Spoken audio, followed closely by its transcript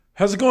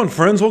How's it going,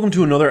 friends? Welcome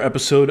to another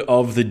episode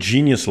of The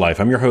Genius Life.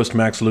 I'm your host,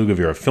 Max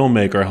Lugavere, a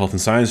filmmaker, health and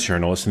science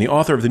journalist, and the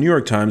author of the New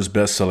York Times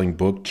best-selling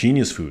book,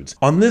 Genius Foods.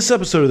 On this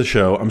episode of the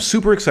show, I'm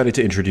super excited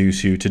to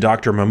introduce you to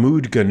Dr.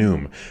 Mahmoud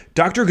Ghannoum.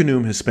 Dr.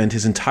 Ghannoum has spent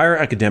his entire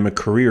academic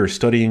career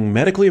studying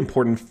medically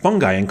important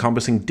fungi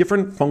encompassing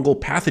different fungal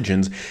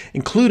pathogens,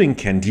 including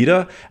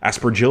Candida,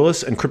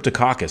 Aspergillus, and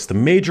Cryptococcus, the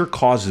major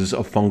causes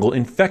of fungal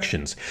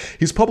infections.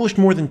 He's published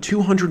more than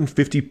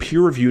 250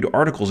 peer-reviewed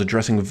articles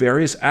addressing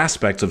various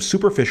aspects of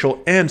superficial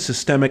and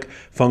systemic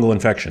fungal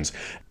infections.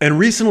 And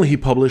recently he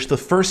published the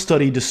first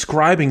study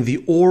describing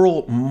the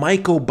oral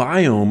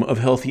mycobiome of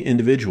healthy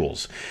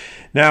individuals.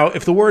 Now,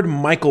 if the word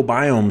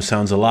mycobiome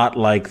sounds a lot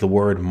like the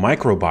word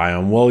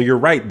microbiome, well, you're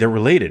right, they're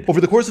related. Over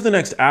the course of the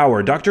next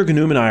hour, Dr.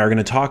 Ghannoum and I are going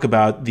to talk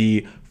about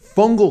the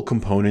fungal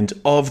component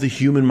of the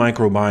human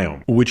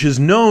microbiome, which is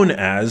known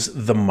as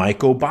the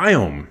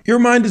mycobiome. Your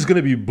mind is going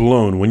to be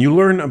blown when you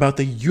learn about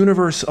the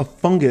universe of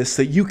fungus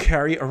that you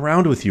carry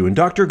around with you, and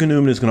Dr.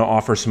 Ghannoum is going to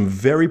offer some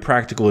very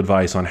practical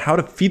advice on how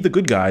to feed the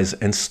good guys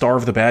and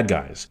starve the bad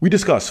guys. We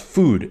discuss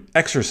food,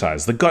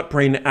 exercise, the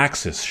gut-brain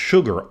axis,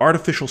 sugar,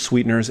 artificial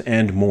sweeteners,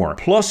 and more.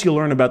 Plus, you'll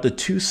learn about the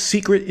two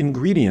secret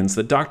ingredients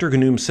that Dr.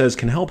 Ghannoum says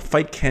can help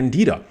fight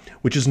Candida,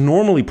 which is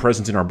normally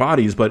present in our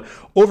bodies, but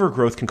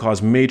overgrowth can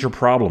cause major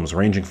problems,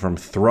 ranging from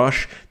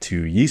thrush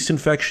to yeast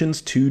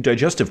infections to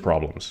digestive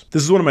problems.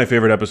 This is one of my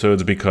favorite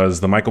episodes because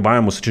the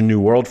microbiome was such a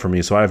new world for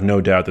me, so I have no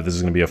doubt that this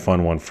is going to be a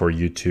fun one for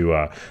you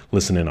to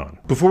listen in on.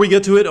 Before we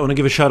get to it, I want to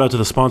give a shout out to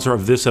the sponsor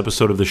of this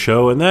episode of the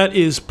show, and that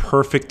is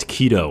Perfect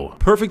Keto.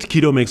 Perfect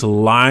Keto makes a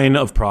line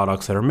of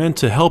products that are meant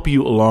to help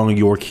you along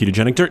your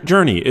ketogenic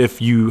journey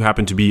if you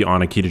happen to be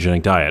on a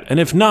ketogenic diet.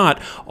 And if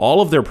not,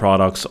 all of their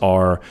products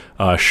are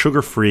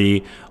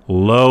sugar-free,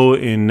 low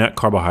in net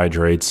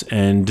carbohydrates,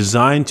 and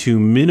designed to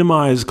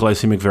minimize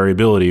glycemic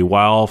variability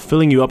while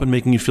filling you up and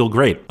making you feel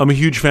great. I'm a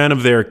huge fan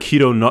of their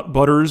keto nut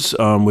butters,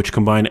 which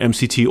combine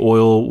MCT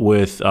oil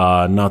with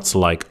nuts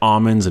like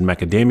almonds and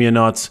macadamia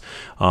nuts.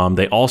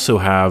 They also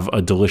have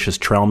a delicious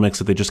trail mix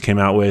that they just came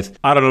out with.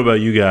 I don't know about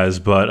you guys,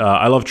 but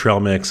I love trail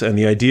mix, and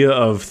the idea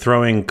of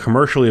throwing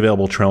commercially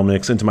available trail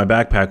mix into my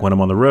backpack when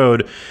I'm on the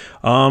road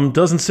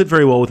doesn't sit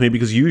very well with me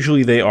because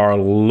usually they are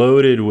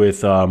loaded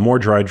with more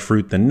dried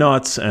fruit than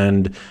nuts,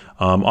 and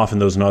often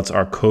those nuts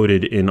are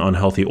coated in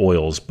unhealthy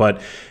oils. But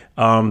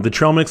the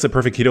trail mix that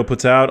Perfect Keto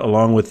puts out,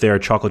 along with their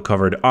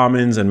chocolate-covered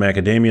almonds and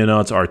macadamia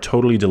nuts, are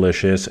totally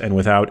delicious and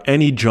without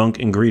any junk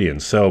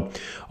ingredients. So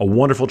a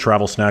wonderful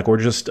travel snack, or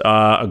just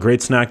a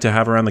great snack to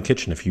have around the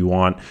kitchen if you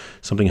want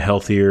something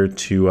healthier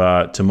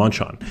to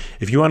munch on.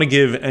 If you want to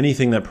give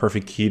anything that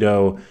Perfect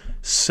Keto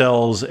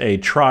sells a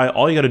try,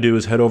 all you got to do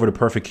is head over to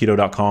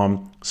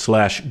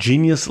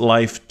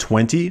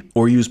perfectketo.com/geniuslife20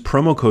 or use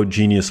promo code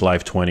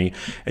geniuslife20,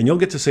 and you'll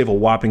get to save a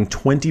whopping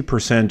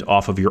 20%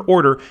 off of your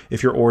order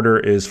if your order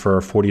is for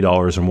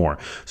 $40 or more.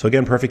 So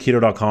again,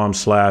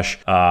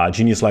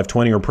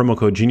 perfectketo.com/geniuslife20 or promo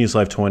code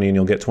geniuslife20, and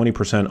you'll get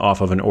 20%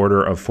 off of an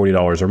order of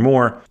 $40 or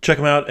more. Check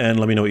them out and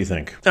let me know what you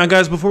think. Now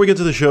guys, before we get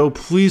to the show,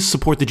 please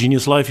support The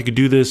Genius Life. You could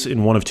do this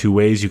in one of two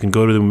ways. You can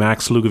go to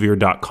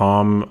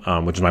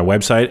maxlugavere.com, which is my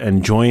website,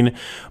 and join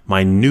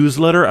my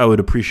newsletter. I would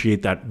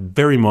appreciate that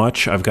very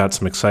much. I've got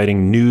some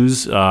exciting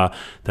news that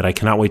I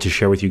cannot wait to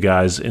share with you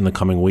guys in the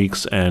coming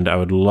weeks, and I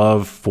would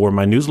love for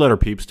my newsletter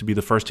peeps to be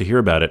the first to hear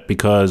about it,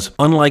 because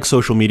unlike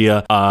social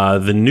media,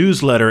 the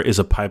newsletter is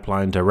a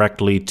pipeline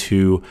directly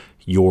to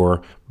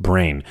your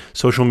brain.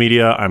 Social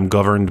media, I'm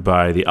governed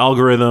by the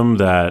algorithm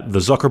that the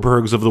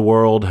Zuckerbergs of the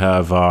world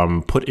have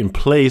put in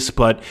place,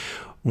 but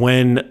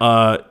when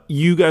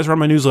you guys run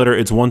my newsletter,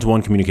 it's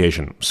one-to-one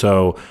communication.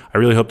 So I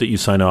really hope that you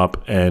sign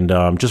up. And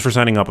just for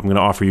signing up, I'm going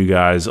to offer you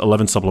guys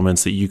 11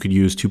 supplements that you could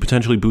use to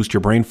potentially boost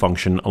your brain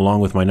function, along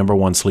with my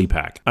 #1 sleep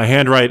hack. I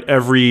handwrite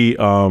every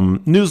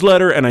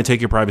newsletter, and I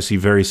take your privacy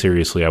very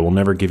seriously. I will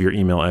never give your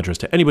email address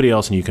to anybody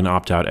else, and you can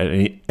opt out at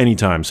any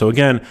time. So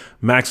again,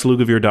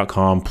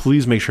 maxlugavere.com.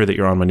 Please make sure that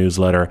you're on my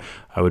newsletter.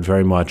 I would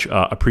very much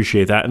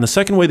appreciate that. And the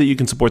second way that you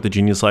can support The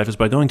Genius Life is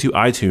by going to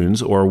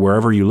iTunes or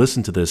wherever you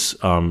listen to this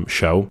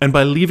show, and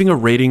by leaving a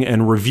rating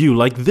and review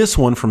like this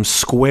one from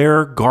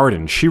Square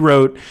Garden. She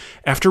wrote,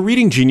 "After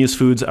reading Genius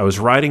Foods, I was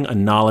riding a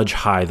knowledge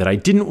high that I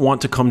didn't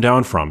want to come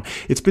down from.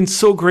 It's been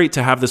so great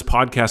to have this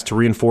podcast to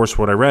reinforce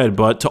what I read,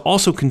 but to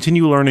also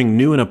continue learning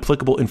new and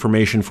applicable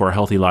information for a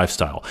healthy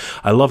lifestyle.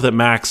 I love that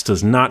Max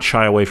does not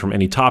shy away from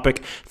any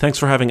topic. Thanks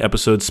for having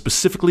episodes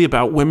specifically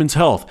about women's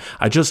health.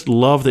 I just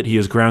love that he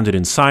is grounded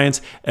in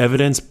science,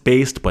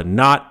 evidence-based, but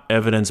not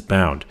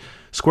evidence-bound."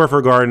 Square for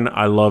a Garden,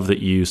 I love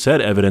that you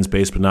said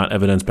evidence-based but not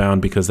evidence-bound,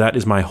 because that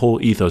is my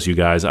whole ethos, you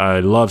guys.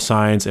 I love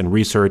science and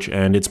research,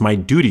 and it's my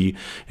duty,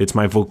 it's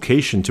my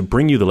vocation to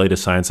bring you the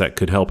latest science that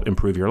could help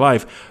improve your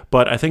life.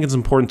 But I think it's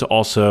important to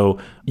also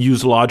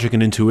use logic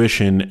and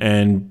intuition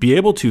and be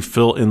able to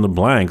fill in the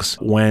blanks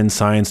when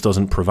science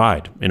doesn't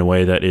provide in a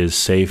way that is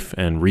safe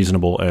and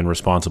reasonable and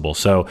responsible.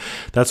 So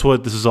that's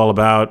what this is all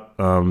about,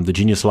 The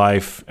Genius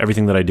Life,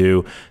 everything that I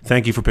do.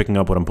 Thank you for picking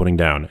up what I'm putting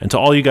down. And to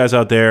all you guys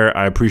out there,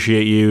 I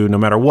appreciate you no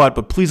matter what,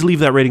 but please leave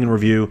that rating and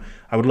review.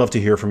 I would love to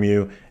hear from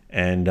you.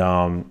 And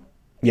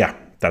yeah,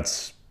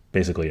 that's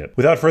basically it.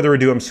 Without further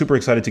ado, I'm super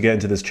excited to get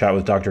into this chat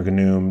with Dr.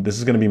 Ghannoum. This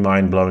is going to be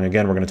mind-blowing.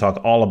 Again, we're going to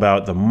talk all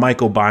about the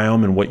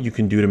microbiome and what you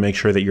can do to make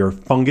sure that your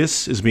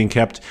fungus is being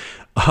kept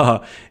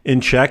in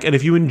check. And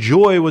if you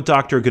enjoy what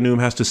Dr. Ghannoum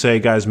has to say,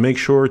 guys, make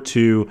sure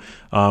to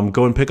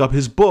go and pick up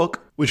his book,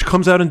 which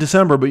comes out in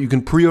December, but you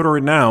can pre-order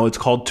it now. It's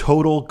called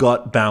Total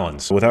Gut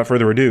Balance. Without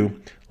further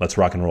ado, let's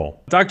rock and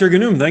roll. Dr.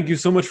 Ghannoum, thank you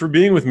so much for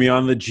being with me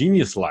on The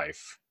Genius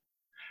Life.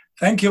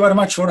 Thank you very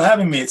much for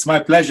having me. It's my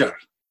pleasure.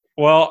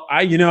 Well,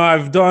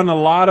 I've done a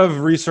lot of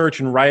research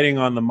and writing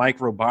on the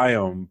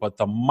microbiome, but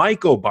the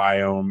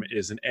mycobiome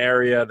is an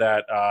area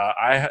that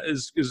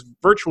is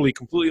virtually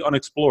completely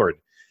unexplored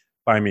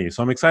by me.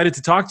 So I'm excited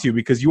to talk to you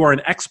because you are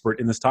an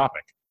expert in this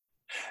topic.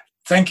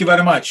 Thank you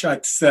very much.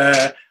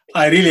 I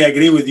really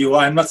agree with you.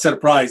 I'm not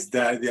surprised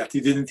that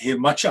you didn't hear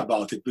much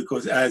about it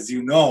because, as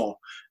you know,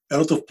 a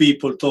lot of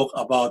people talk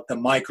about the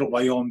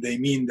microbiome. They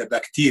mean the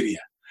bacteria.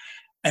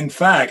 In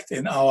fact,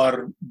 in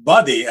our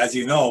body, as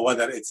you know,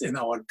 whether it's in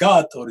our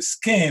gut or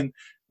skin,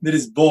 there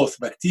is both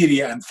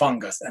bacteria and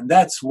fungus. And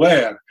that's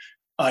where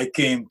I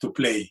came to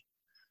play.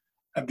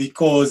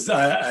 Because,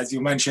 as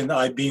you mentioned,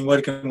 I've been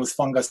working with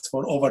fungus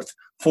for over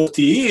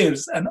 40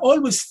 years and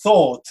always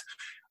thought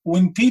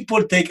when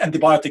people take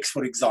antibiotics,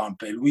 for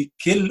example, we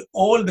kill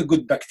all the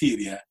good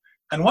bacteria.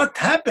 And what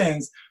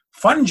happens,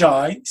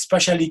 fungi,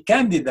 especially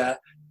Candida,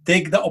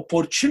 take the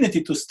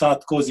opportunity to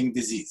start causing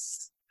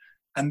disease.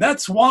 And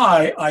that's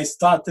why I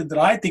started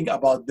writing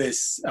about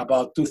this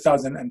about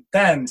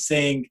 2010,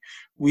 saying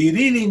we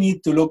really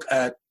need to look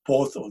at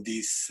both of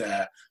these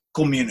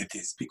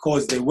communities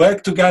because they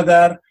work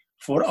together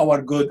for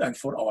our good and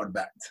for our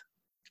bad.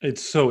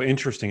 It's so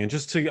interesting. And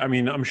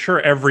I'm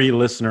sure every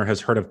listener has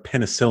heard of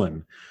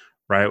penicillin,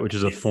 right? Which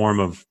is a form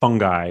of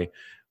fungi,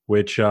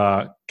 which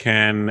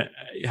can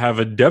have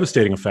a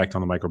devastating effect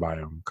on the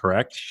microbiome,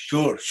 correct?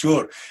 Sure.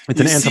 It's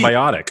an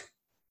antibiotic.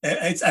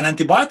 It's an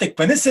antibiotic.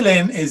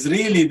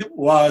 Penicillin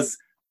was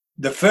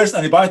the first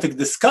antibiotic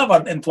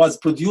discovered and was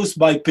produced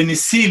by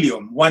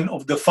Penicillium, one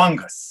of the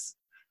fungus.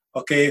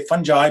 Okay,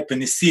 fungi,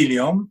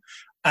 Penicillium,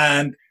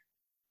 and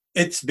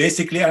it's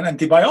basically an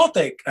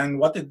antibiotic. And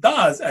what it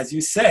does, as you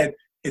said,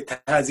 it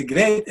has a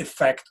great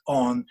effect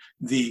on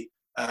the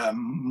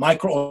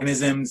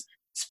microorganisms,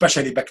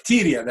 especially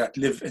bacteria that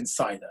live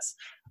inside us.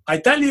 I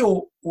tell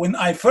you, when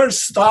I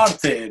first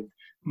started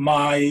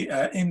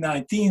in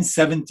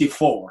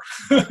 1974,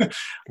 wow.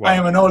 I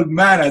am an old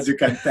man, as you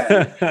can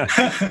tell,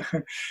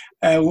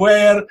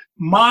 where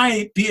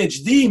my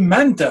PhD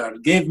mentor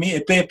gave me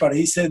a paper.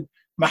 He said,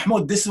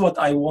 Mahmoud, this is what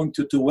I want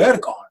you to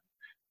work on.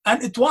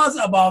 And it was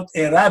about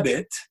a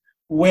rabbit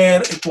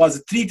where it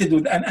was treated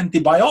with an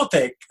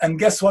antibiotic. And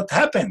guess what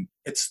happened?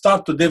 It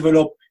started to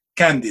develop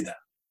Candida.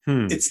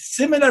 It's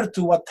similar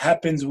to what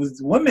happens with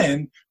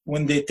women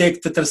when they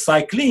take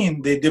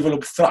tetracycline, they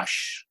develop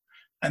thrush.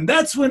 And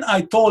that's when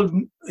I thought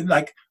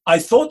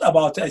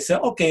about it. I said,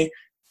 okay,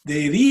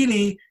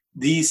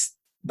 these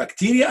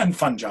bacteria and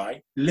fungi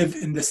live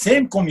in the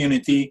same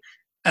community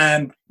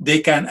and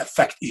they can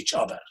affect each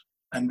other.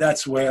 And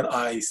that's where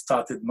I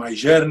started my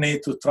journey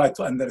to try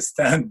to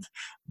understand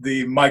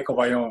the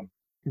microbiome.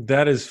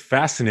 That is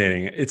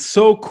fascinating. It's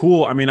so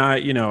cool. I mean, I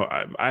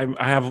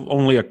have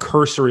only a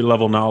cursory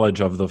level knowledge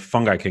of the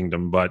fungi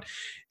kingdom, but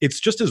it's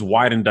just as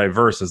wide and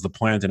diverse as the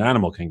plant and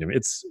animal kingdom.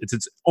 It's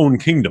its own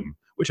kingdom,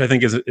 which I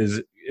think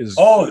is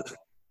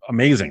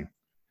amazing.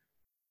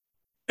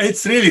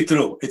 It's really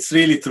true.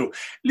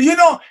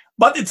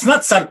 But it's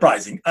not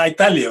surprising. I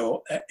tell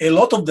you, a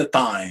lot of the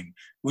time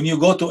when you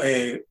go to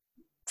a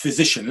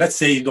physician, let's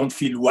say you don't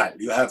feel well,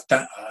 you have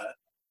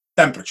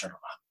temperature,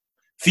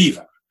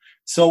 fever.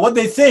 So what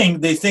they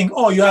think,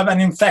 oh, you have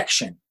an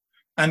infection.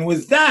 And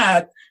with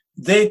that,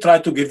 they try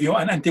to give you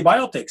an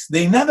antibiotics.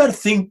 They never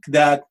think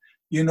that,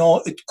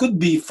 it could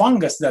be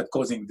fungus that's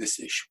causing this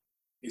issue.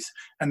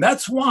 And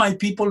that's why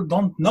people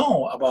don't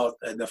know about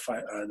the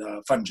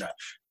fungi.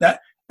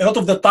 That a lot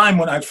of the time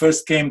when I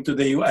first came to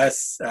the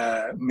US,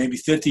 maybe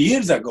 30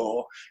 years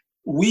ago,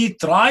 we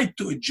tried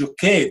to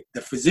educate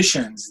the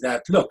physicians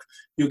that, look,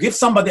 you give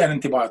somebody an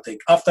antibiotic.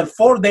 After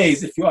 4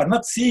 days, if you are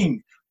not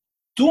seeing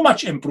too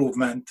much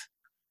improvement,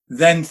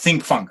 then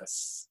think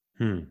fungus.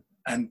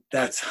 And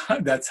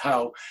that's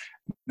how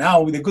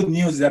now the good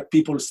news is that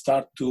people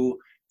start to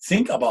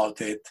think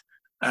about it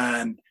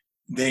and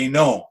they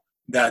know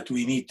that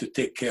we need to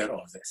take care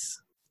of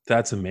this.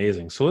 That's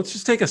amazing. So let's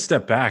just take a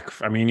step back.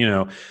 I mean,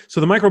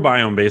 so the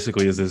microbiome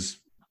basically is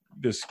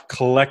this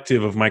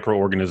collective of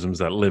microorganisms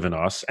that live in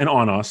us and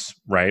on us,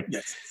 right?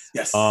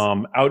 Yes.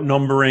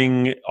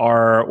 Outnumbering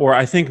or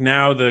I think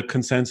now the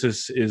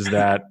consensus is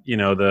that,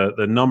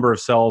 the number of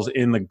cells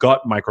in the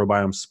gut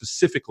microbiome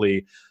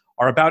specifically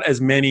are about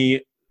as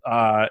many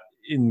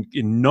in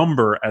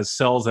number as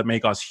cells that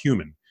make us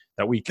human,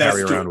 that we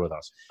carry around with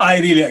us. I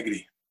really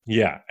agree.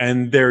 Yeah.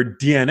 And their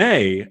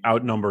DNA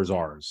outnumbers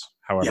ours,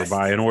 however,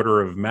 by an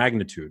order of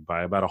magnitude,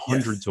 by about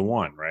 100 to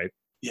 1, right?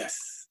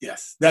 Yes.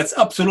 Yes, that's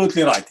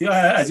absolutely right.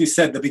 As you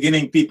said, the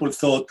beginning, people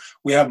thought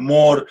we have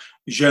more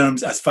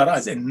germs as far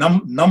as a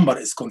number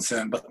is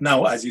concerned. But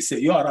now, as you say,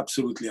 you are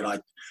absolutely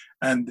right.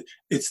 And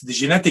it's the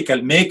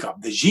genetical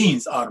makeup. The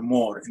genes are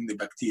more in the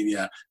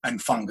bacteria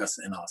and fungus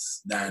in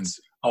us than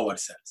our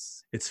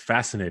cells. It's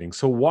fascinating.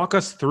 So walk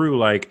us through,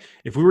 like,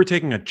 if we were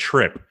taking a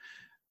trip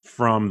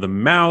from the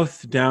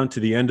mouth down to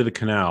the end of the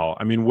canal,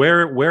 I mean,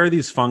 where are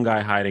these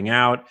fungi hiding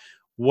out?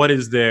 What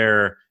is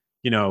their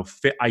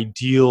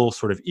ideal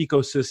sort of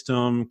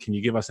ecosystem? Can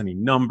you give us any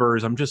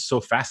numbers? I'm just so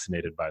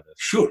fascinated by this.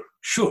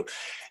 Sure.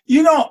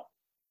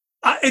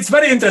 It's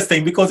very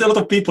interesting because a lot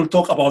of people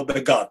talk about the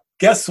gut.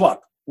 Guess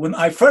what? When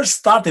I first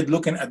started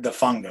looking at the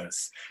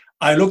fungus,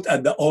 I looked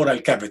at the oral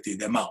cavity,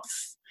 the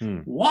mouth.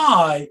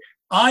 Why?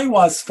 I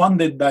was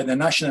funded by the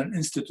National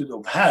Institute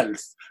of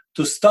Health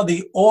to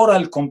study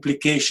oral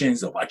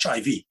complications of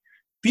HIV.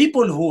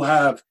 People who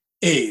have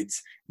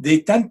AIDS, they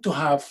tend to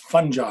have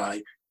fungi,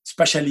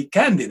 especially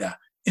Candida,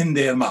 in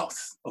their mouth,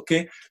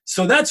 okay?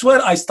 So that's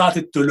where I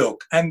started to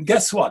look. And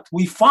guess what?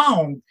 We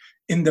found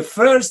in the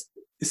first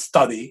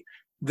study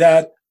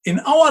that in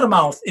our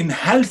mouth, in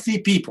healthy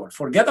people,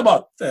 forget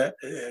about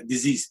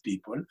diseased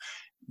people,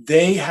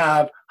 they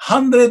have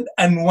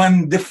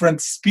 101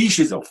 different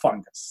species of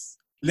fungus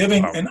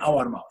living in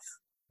our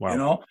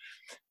mouth,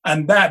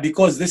 And that,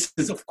 because this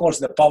is, of course,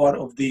 the power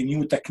of the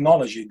new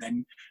technology,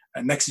 then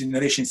next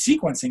generation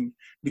sequencing,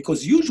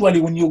 because usually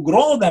when you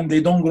grow them,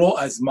 they don't grow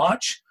as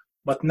much.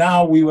 But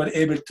now we were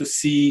able to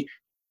see,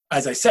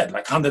 as I said,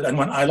 like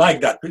 101. I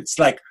like that. It's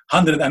like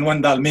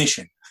 101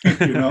 Dalmatian,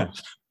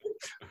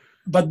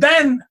 But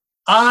then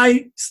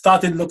I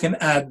started looking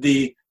at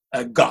the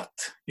gut,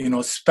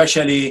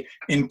 especially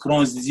in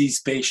Crohn's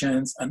disease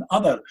patients and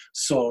other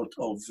sort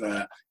of,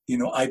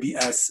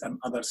 IBS and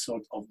other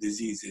sort of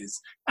diseases,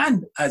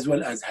 and as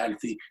well as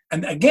healthy.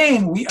 And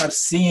again, we are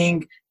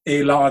seeing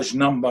a large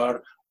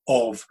number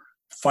of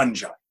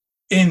fungi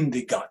in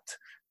the gut.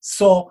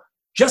 So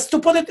just to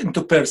put it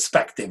into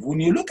perspective, when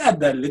you look at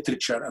the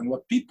literature and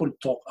what people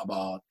talk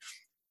about,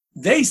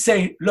 they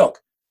say, look,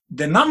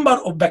 the number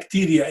of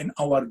bacteria in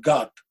our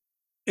gut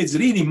is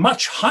really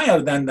much higher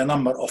than the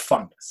number of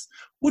fungus,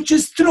 which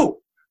is true.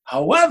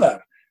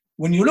 However,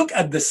 when you look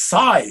at the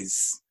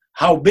size,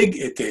 how big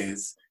it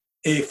is,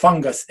 a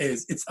fungus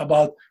is, it's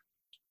about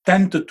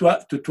 10 to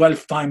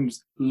 12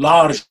 times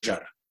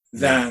larger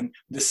than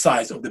the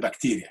size of the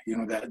bacteria.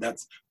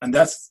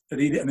 That's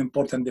really an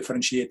important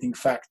differentiating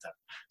factor.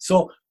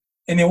 So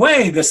in a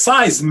way, the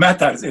size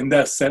matters in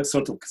that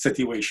sort of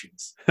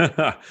situations.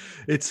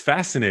 It's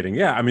fascinating.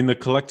 Yeah, I mean, the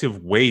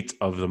collective weight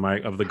of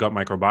the gut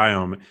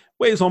microbiome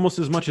weighs almost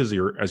as much as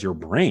your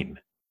brain.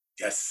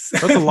 Yes,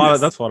 that's a lot.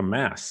 That's a lot of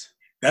mass.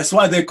 That's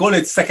why they call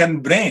it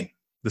second brain.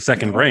 The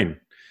second brain.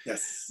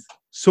 Yes.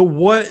 So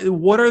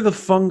what are the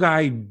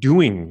fungi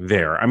doing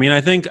there? I mean, I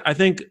think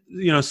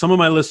some of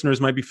my listeners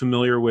might be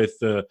familiar with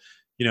the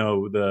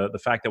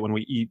fact that when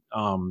we eat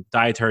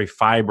dietary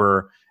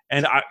fiber,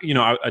 and I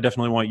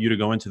definitely want you to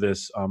go into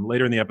this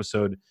later in the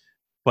episode,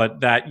 but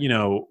that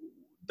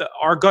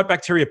our gut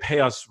bacteria pay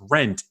us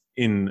rent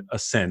in a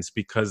sense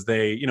because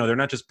they're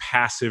not just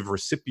passive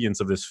recipients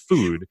of this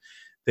food.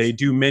 They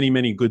do many,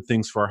 many good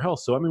things for our health.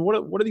 So I mean,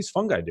 what are these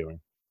fungi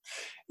doing?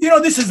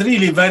 This is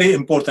really a very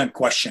important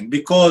question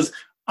because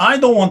I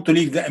don't want to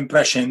leave the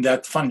impression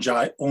that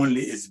fungi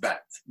only is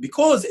bad.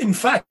 Because in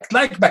fact,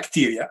 like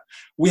bacteria,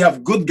 we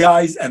have good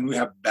guys and we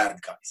have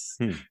bad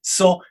guys.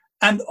 So,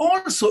 and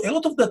also a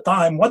lot of the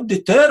time, what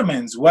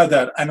determines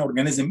whether an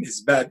organism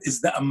is bad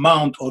is the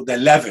amount or the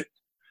level.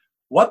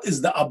 What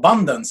is the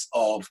abundance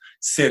of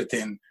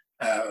certain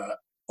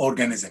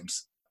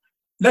organisms?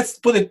 Let's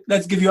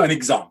give you an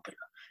example.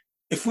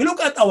 If we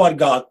look at our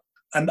gut,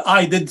 and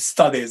I did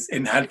studies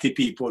in healthy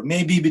people,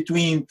 maybe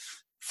between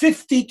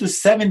 50 to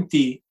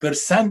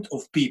 70%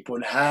 of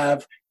people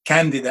have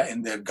Candida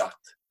in their gut.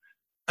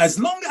 As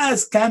long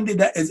as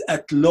Candida is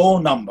at low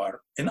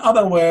number, in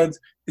other words,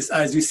 is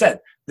as you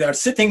said, they are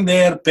sitting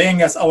there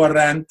paying us our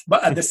rent,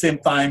 but at the same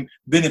time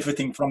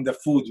benefiting from the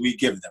food we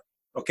give them,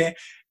 okay?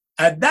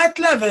 At that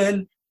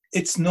level,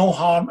 it's no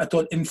harm at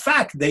all. In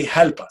fact, they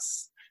help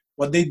us.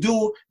 What they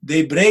do,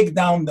 they break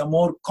down the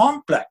more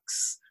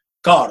complex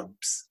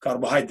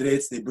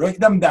carbohydrates, they break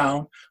them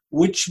down,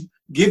 which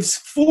gives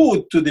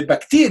food to the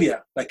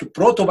bacteria, like a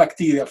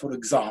protobacteria, for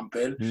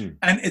example,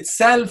 and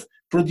itself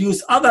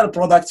produce other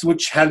products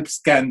which helps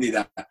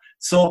Candida.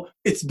 So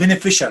it's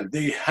beneficial.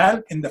 They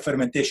help in the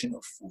fermentation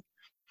of food.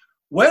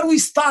 Where we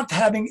start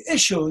having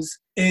issues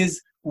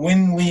is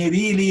when we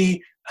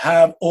really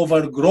have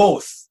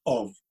overgrowth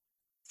of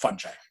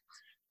fungi.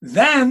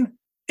 Then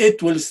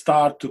it will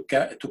start to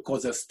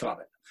cause us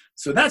trouble.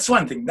 So that's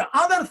one thing. The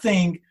other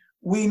thing,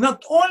 we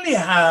not only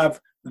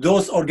have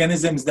those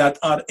organisms that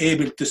are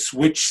able to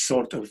switch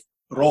sort of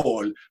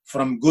role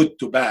from good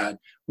to bad,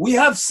 we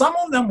have some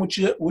of them which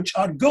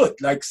are good,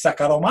 like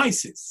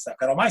Saccharomyces.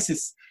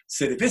 Saccharomyces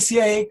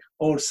cerevisiae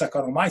or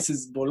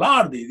Saccharomyces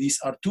boulardii. These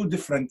are two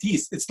different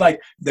yeasts. It's like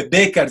the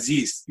baker's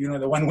yeast,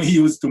 the one we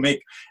use to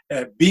make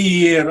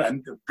beer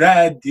and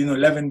bread,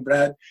 leavened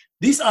bread.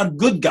 These are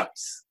good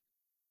guys.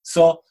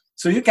 So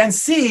you can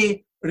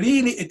see,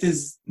 really, it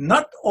is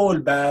not all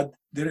bad.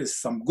 There is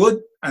some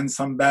good and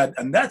some bad.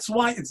 And that's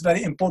why it's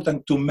very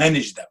important to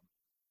manage them,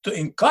 to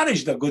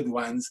encourage the good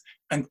ones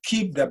and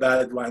keep the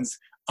bad ones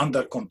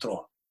under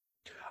control.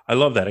 I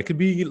love that. It could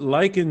be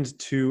likened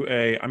to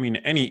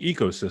any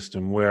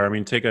ecosystem where,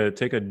 take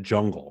a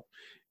jungle,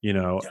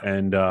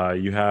 and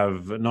you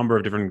have a number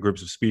of different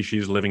groups of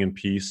species living in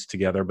peace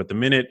together. But the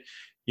minute,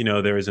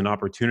 there is an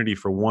opportunity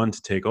for one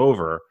to take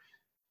over,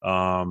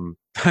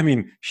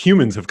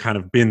 humans have kind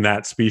of been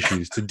that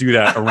species to do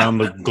that around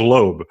the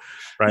globe,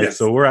 right? Yes.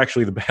 So we're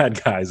actually the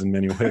bad guys in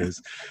many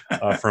ways,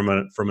 from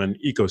an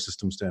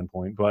ecosystem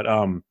standpoint.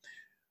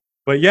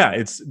 But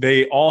yeah,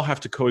 they all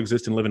have to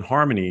coexist and live in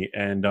harmony,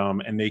 and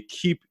they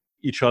keep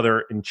each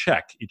other in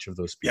check, each of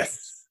those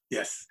species.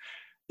 Yes.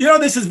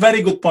 This is a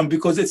very good point,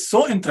 because it's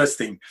so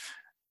interesting.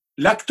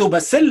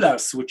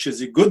 Lactobacillus, which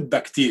is a good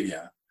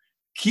bacteria,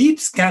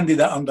 keeps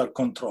Candida under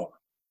control.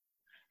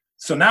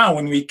 So now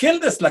when we kill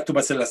this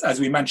lactobacillus, as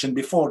we mentioned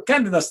before,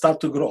 Candida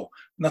start to grow.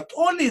 Not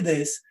only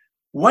this,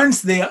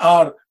 once they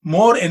are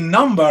more in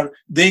number,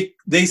 they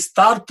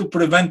start to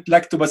prevent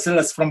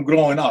lactobacillus from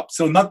growing up.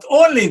 So not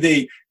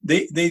only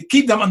they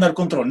keep them under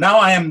control. Now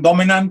I am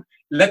dominant,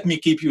 let me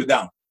keep you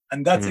down.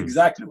 And that's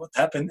exactly what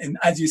happened. And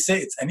as you say,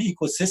 it's an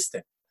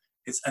ecosystem.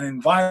 It's an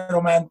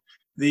environment,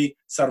 the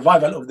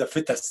survival of the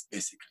fittest,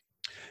 basically.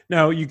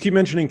 Now, you keep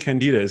mentioning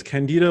Candida. Is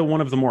Candida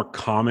one of the more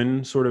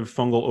common sort of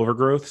fungal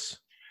overgrowths?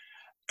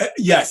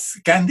 Yes,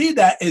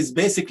 Candida is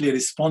basically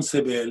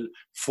responsible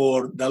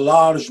for the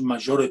large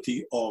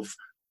majority of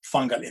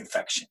fungal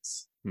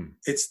infections.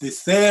 It's the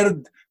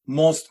third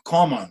most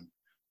common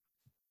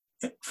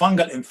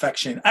fungal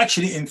infection,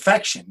 actually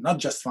infection, not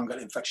just fungal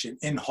infection,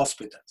 in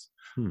hospitals.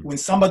 When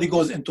somebody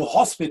goes into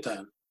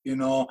hospital,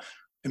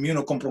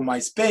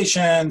 immunocompromised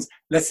patients,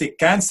 let's say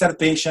cancer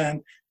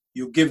patient,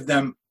 you give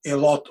them a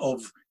lot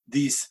of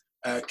these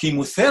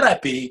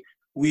chemotherapy,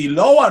 we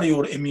lower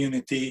your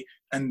immunity,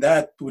 and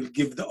that will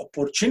give the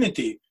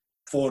opportunity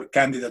for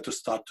Candida to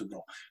start to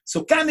grow.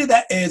 So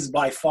Candida is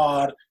by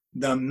far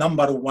the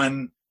number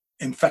one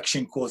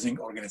infection-causing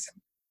organism.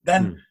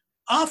 Then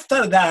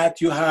after that,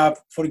 you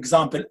have, for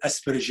example,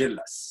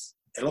 Aspergillus,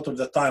 a lot of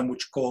the time,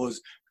 which cause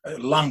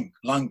lung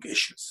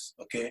issues,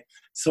 okay?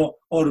 So,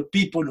 or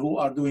people who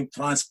are doing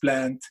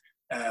transplant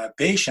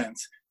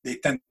patients, they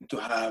tend to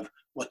have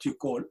what you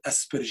call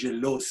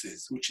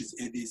aspergillosis, which is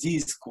a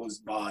disease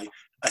caused by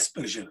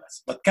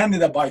Aspergillus. But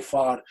Candida by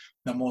far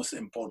the most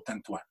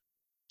important one.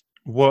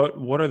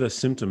 What are the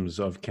symptoms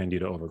of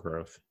Candida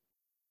overgrowth?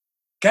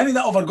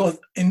 Candida overgrowth,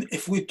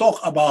 if we talk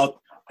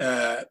about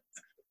the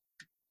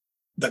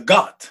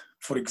gut,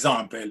 for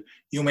example,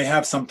 you may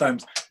have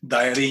sometimes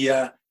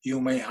diarrhea, you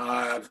may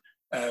have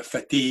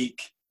fatigue,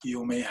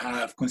 you may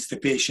have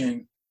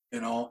constipation,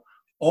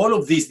 all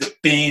of these, the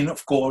pain,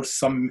 of course,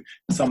 some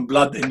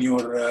blood in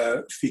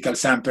your fecal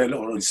sample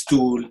or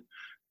stool,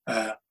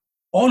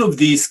 all of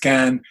these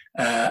can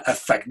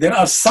affect. There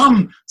are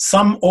some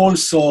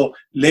also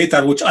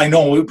later, which I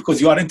know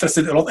because you are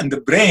interested a lot in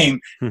the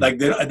brain, like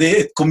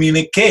they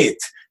communicate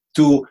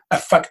to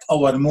affect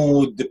our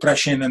mood,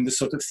 depression, and this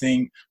sort of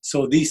thing.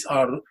 So these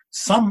are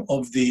some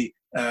of the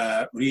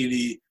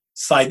really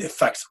side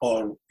effects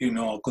or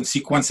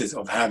consequences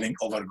of having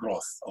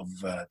overgrowth of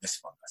this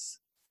fungus.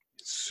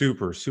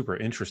 Super, super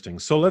interesting.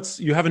 So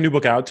you have a new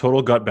book out,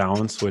 Total Gut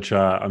Balance, which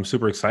I'm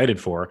super excited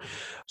for.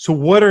 So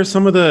what are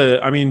some of the,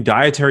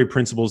 dietary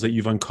principles that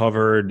you've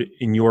uncovered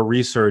in your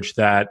research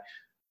that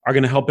are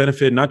going to help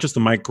benefit not just the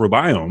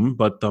microbiome,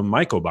 but the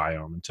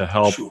mycobiome to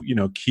help,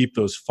 keep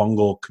those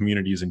fungal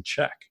communities in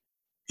check?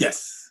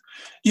 Yes.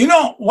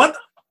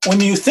 When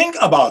you think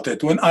about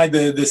it, when I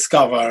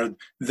discovered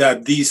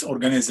that these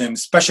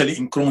organisms, especially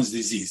in Crohn's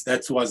disease,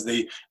 that was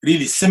the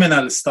really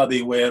seminal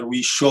study where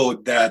we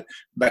showed that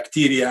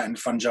bacteria and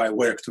fungi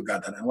work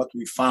together. And what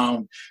we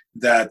found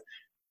that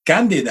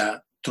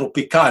Candida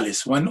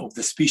tropicalis, one of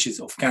the species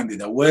of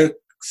Candida,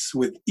 works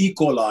with E.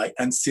 coli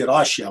and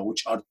Serratia,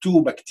 which are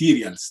two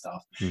bacterial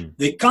stuff.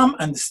 They come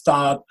and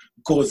start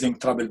causing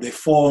trouble. They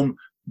form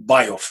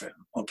biofilm,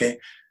 okay?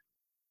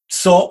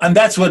 So, and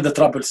that's where the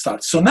trouble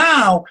starts. So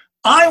now,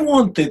 I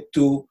wanted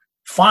to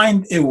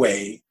find a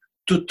way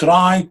to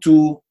try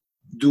to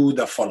do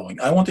the following.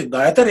 I want a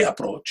dietary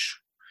approach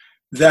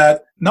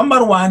that,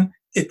 number one,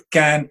 it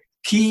can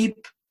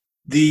keep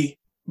the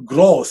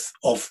growth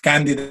of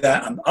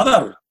Candida and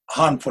other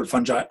harmful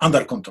fungi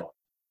under control.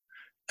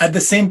 At the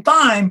same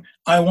time,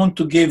 I want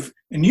to give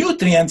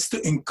nutrients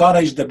to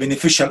encourage the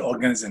beneficial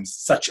organisms,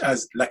 such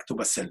as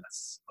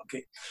lactobacillus.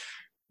 Okay.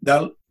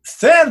 The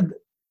third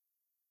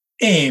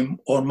aim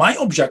or my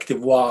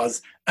objective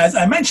was, as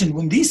I mentioned,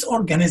 when these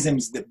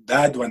organisms, the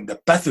bad one, the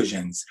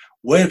pathogens,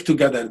 work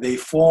together, they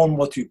form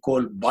what we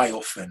call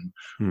biofilm,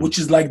 which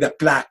is like the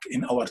plaque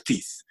in our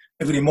teeth.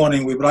 every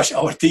morning we brush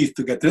our teeth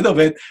to get rid of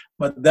it,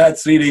 but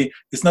that's really,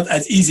 it's not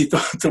as easy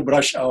to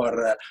brush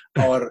our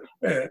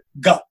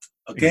gut,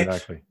 okay?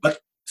 Exactly. But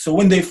so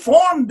when they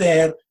form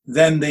there,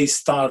 then they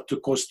start to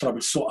cause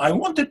trouble. So I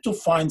wanted to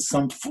find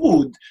some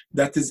food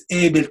that is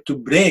able to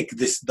break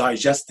this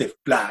digestive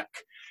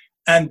plaque.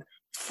 And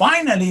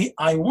finally,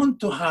 I want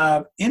to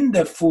have in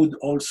the food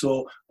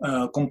also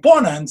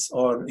components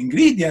or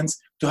ingredients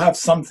to have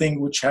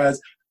something which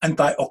has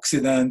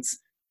antioxidants,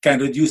 can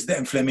reduce the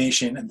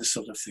inflammation and this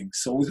sort of thing.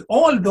 So with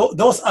all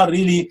those are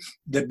really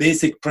the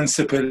basic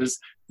principles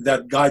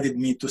that guided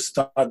me to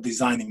start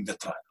designing the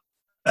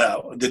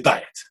trial, the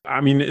diet. I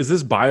mean, is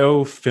this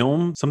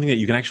biofilm something that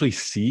you can actually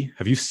see?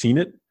 Have you seen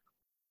it?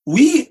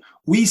 We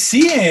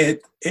see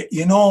it,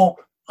 you know.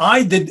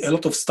 I did a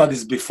lot of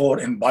studies before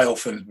in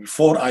biofilm,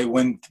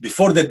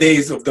 before the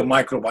days of the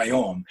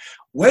microbiome.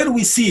 Where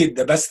we see it,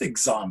 the best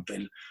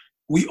example,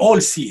 we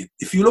all see it.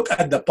 If you look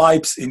at the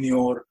pipes in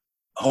your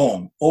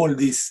home, all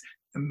these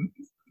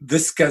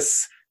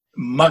viscous,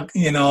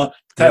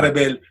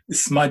 terrible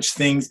smudge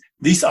things,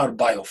 these are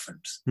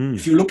biofilms.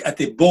 If you look at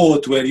a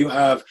boat where you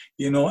have,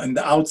 in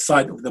the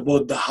outside of the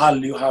boat, the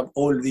hull, you have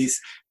all these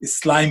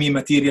slimy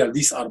material,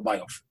 these are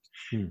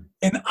biofilms.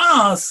 In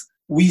us,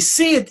 we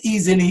see it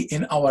easily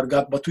in our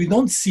gut, but we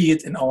don't see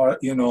it in our,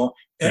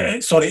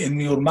 in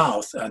your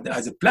mouth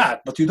as a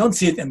plaque, but you don't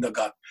see it in the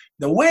gut.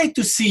 The way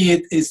to see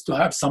it is to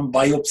have some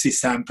biopsy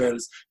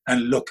samples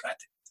and look at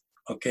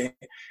it, okay?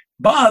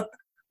 But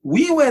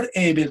we were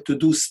able to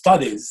do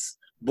studies,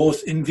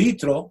 both in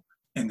vitro,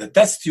 in the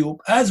test tube,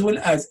 as well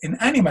as in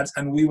animals,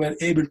 and we were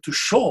able to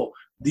show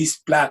this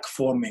plaque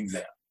forming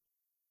there.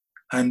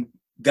 And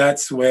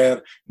that's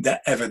where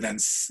the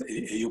evidence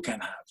you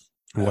can have.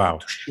 Wow.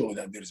 To show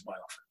that there's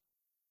biofilm.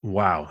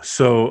 Wow.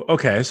 So,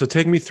 okay. So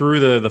take me through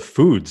the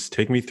foods,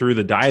 take me through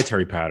the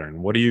dietary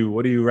pattern. What do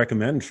you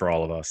recommend for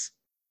all of us?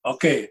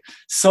 Okay.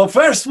 So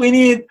first we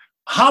need,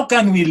 how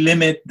can we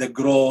limit the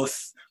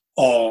growth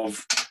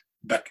of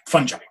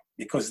fungi?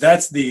 Because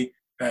that's the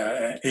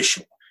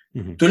issue.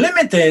 Mm-hmm. To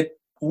limit it,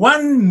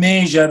 one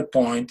major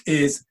point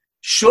is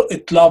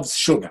it loves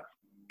sugar.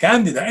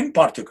 Candida in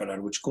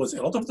particular, which causes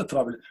a lot of the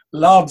trouble,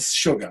 loves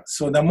sugar.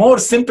 So the more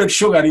simple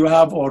sugar you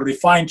have or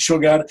refined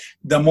sugar,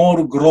 the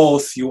more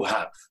growth you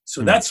have.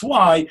 So that's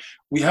why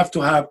we have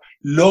to have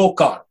low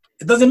carb.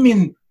 It doesn't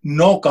mean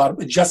no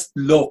carb, it's just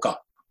low carb,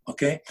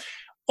 okay?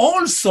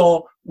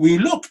 Also, we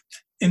looked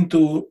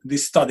into the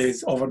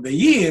studies over the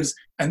years,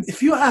 and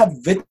if you have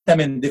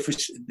vitamin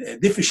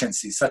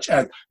deficiencies, such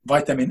as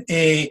vitamin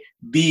A,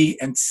 B,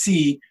 and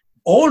C,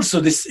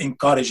 also this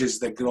encourages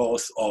the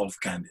growth of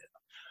Candida.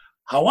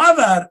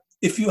 However,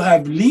 if you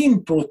have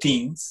lean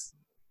proteins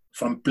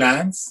from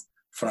plants,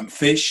 from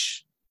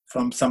fish,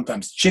 from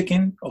sometimes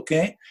chicken,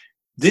 okay,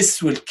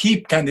 this will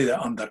keep Candida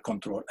under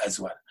control as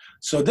well.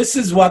 So this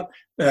is what,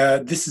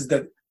 this is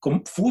the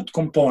food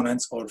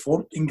components or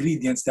food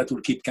ingredients that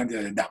will keep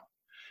Candida down.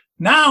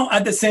 Now,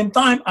 at the same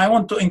time, I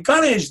want to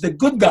encourage the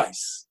good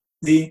guys,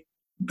 the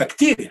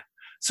bacteria.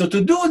 So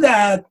to do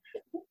that,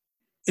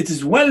 it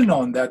is well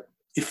known that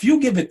if you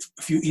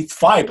eat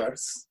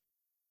fibers,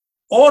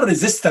 or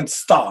resistant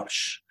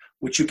starch,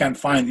 which you can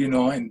find,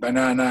 in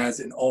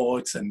bananas, in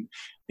oats, and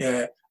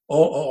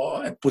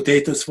or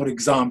potatoes, for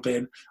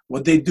example.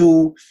 What they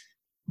do,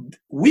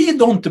 we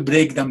don't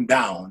break them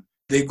down.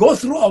 They go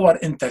through our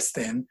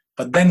intestine,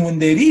 but then when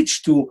they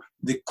reach to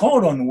the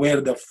colon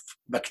where the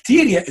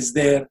bacteria is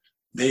there,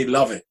 they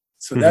love it.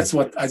 So that's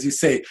what, as you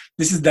say,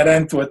 this is the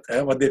rent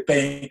what they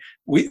pay.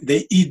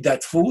 They eat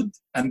that food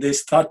and they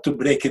start to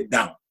break it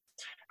down.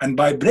 And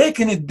by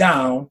breaking it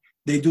down,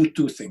 they do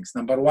two things.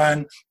 Number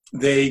one,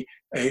 they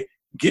let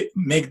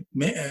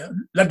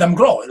them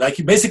grow. Like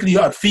basically, you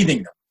are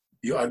feeding them.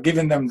 You are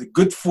giving them the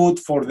good food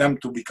for them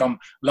to become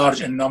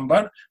large in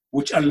number,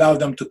 which allow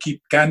them to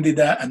keep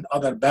Candida and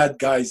other bad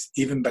guys,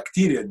 even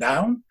bacteria,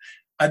 down.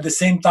 At the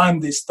same time,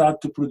 they start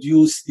to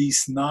produce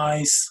these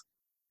nice,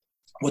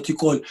 what you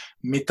call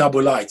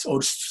metabolites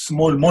or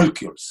small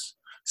molecules,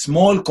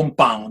 small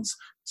compounds,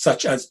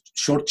 such as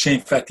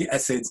short-chain fatty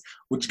acids,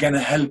 which are going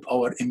to help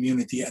our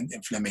immunity and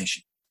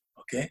inflammation.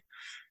 Okay.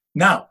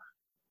 Now,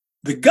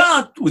 the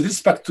gut, with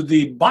respect to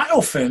the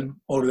biofilm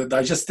or the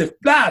digestive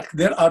plaque,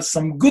 there are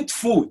some good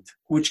food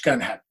which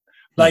can help,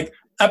 like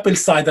apple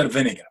cider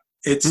vinegar.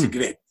 It's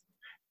great.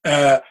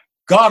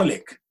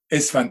 Garlic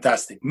is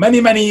fantastic.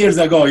 Many, many years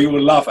ago, you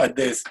will laugh at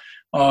this.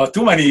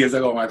 Too many years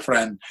ago, my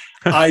friend,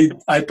 I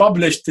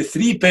published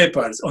 3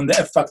 papers on the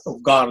effect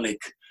of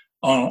garlic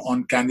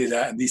on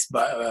Candida and these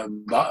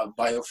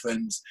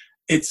biofilms.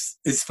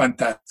 It's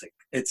fantastic.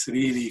 It's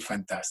really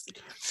fantastic.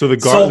 So the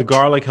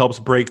garlic helps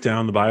break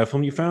down the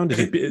biofilm you found?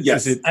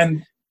 Yes,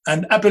 and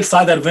apple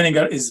cider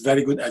vinegar is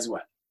very good as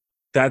well.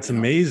 That's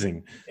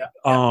amazing. Yeah.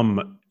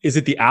 Is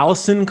it the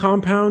allicin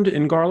compound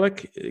in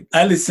garlic?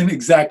 Allicin,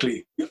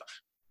 exactly.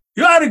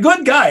 You are a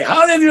good guy.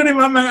 How did you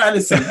remember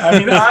allicin? I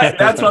mean,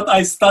 that's what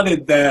I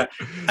studied, the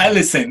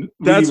allicin.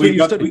 That's what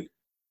you studied?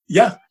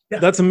 Yeah.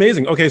 That's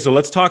amazing. Okay, so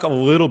let's talk a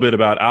little bit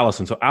about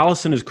allicin. So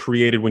allicin is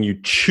created when you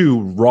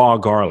chew raw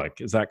garlic.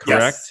 Is that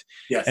correct?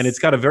 Yes. And it's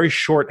got a very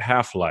short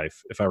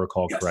half-life, if I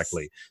recall Yes.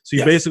 correctly. So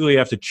you Yes. basically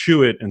have to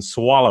chew it and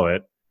swallow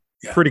it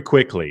pretty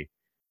quickly.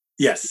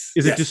 Yes.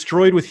 Is it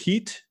destroyed with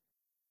heat?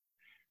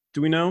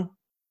 Do we know?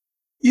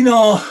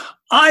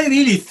 I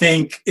really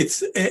think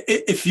it's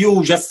if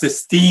you just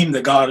steam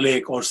the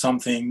garlic or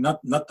something, not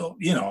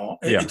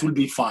it will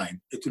be fine.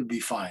 It will be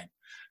fine.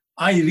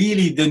 I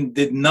really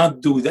did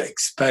not do the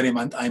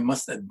experiment, I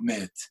must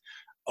admit,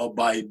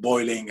 by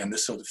boiling and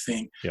this sort of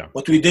thing. Yeah.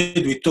 What we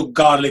did, we took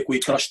garlic, we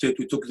crushed it,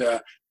 we took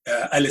the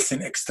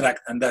allicin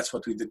extract, and that's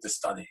what we did the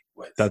study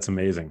with. That's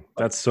amazing.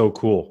 That's so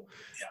cool.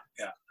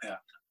 Yeah.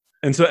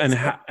 And so,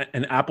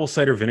 and apple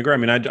cider vinegar, I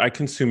mean, I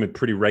consume it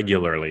pretty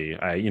regularly.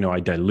 I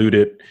dilute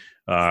it.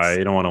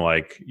 You don't want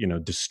to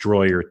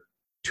destroy your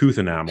tooth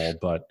enamel,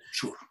 but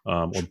sure.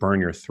 Or burn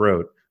your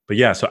throat. But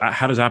yeah, so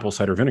how does apple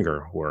cider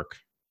vinegar work?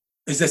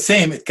 It's the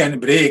same. It can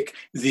break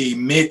the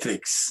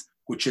matrix,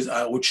 which is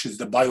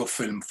the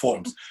biofilm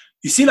forms.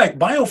 You see, like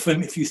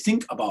biofilm, if you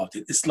think about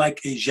it, it's like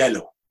a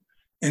jello.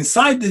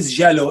 Inside this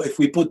jello, if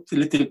we put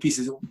little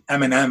pieces of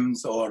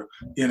M&Ms or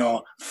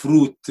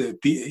fruit,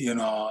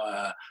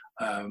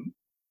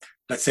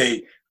 let's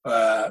say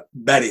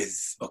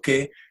berries,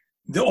 okay,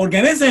 the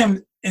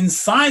organism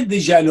inside the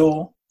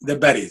jello, the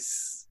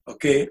berries,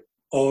 okay,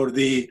 or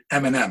the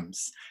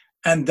M&Ms.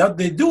 And what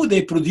they do,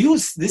 they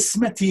produce this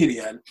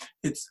material,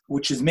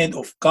 which is made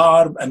of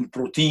carb and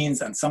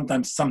proteins and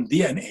sometimes some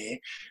DNA,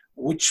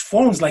 which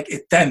forms like a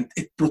tent.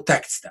 It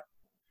protects them.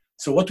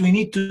 So what we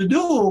need to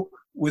do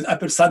with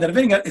apple cider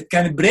vinegar, it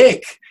can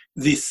break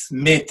this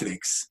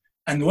matrix.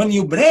 And when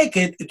you break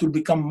it, it will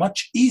become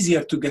much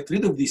easier to get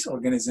rid of these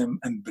organisms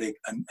and break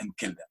and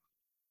kill them.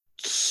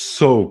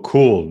 So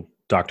cool,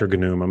 Dr.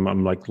 Ghannoum.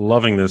 I'm like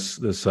loving this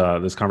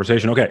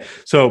conversation. Okay,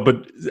 so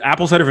but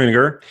apple cider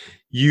vinegar,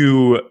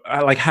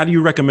 how do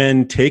you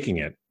recommend taking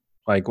it?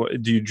 Like,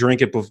 do you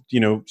drink it?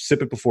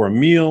 Sip it before a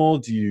meal?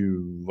 Do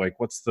you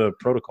what's the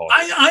protocol?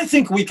 I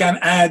think we can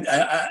add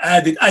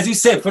it. As you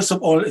said, first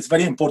of all, it's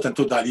very important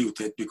to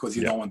dilute it because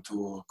you don't want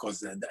to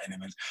cause the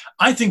animals.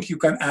 I think you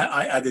can.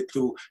 I add it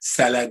to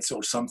salads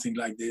or something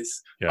like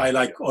this. Yeah. I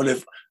like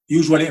olive.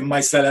 Usually in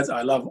my salads,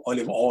 I love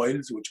olive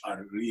oils, which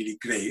are really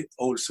great.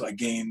 Also,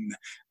 again,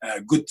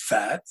 good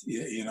fat.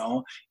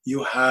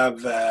 You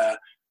have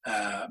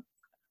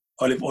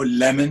olive oil,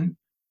 lemon,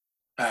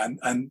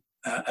 and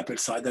apple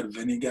cider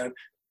vinegar.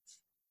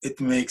 It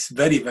makes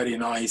very, very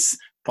nice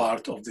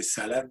part of the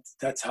salad.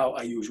 That's how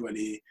I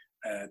usually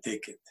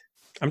take it.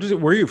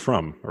 Where are you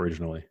from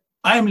originally?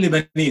 I'm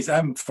Lebanese.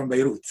 I'm from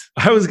Beirut.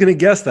 I was going to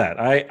guess that.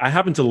 I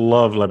happen to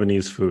love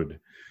Lebanese food.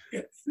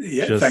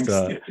 Yeah, thanks.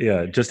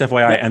 Just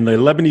FYI. And the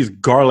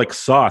Lebanese garlic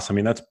sauce, I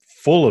mean, that's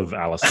full of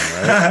allicin,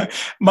 right?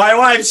 My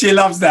wife, she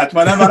loves that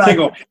whenever I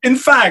go. In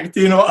fact,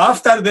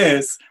 after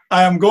this,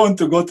 I am going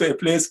to go to a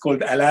place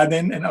called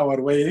Aladdin in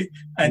our way.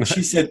 And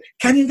she said,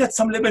 can you get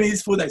some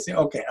Lebanese food? I say,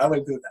 okay, I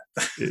will do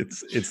that.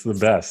 It's the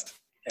best.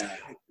 Yeah.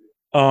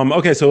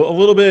 Okay, so a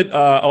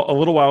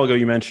little while ago,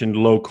 you mentioned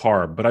low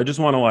carb, but I just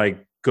want to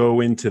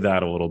go into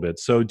that a little bit.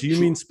 So do you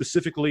mean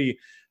specifically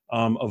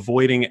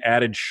avoiding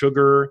added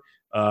sugar?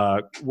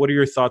 What are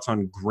your thoughts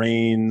on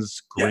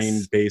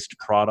grain-based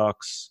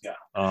products? Yeah.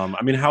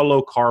 I mean, how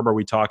low carb are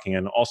we talking?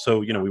 And also,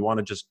 we want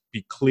to just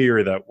be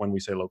clear that when we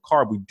say low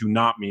carb, we do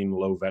not mean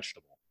low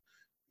vegetable.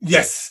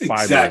 Yes,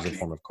 fiber exactly. is a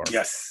form of carb.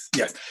 Yes.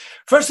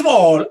 First of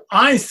all,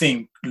 I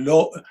think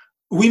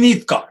we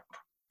need carb.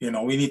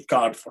 We need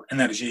carb for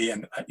energy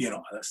and,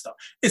 other stuff.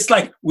 It's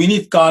like we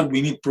need carb,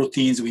 we need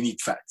proteins, we need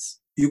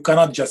fats. You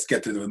cannot just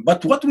get rid of them.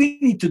 But what we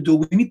need to do,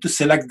 we need to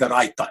select the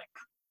right type.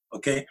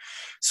 Okay,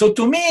 so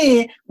to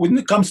me, when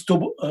it comes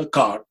to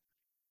carb,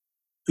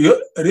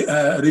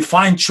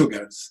 refined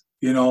sugars,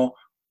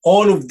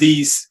 all of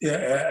these,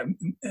 a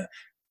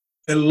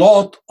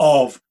lot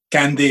of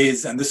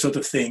candies and this sort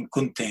of thing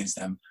contains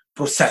them.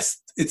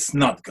 Processed, it's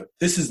not good.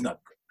 This is not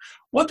good.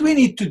 What we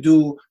need to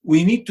do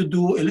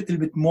a little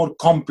bit more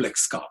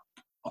complex carb,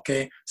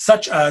 okay,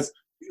 such as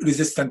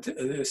resistant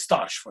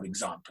starch, for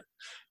example,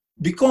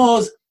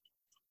 because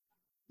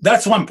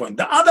that's one point.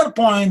 The other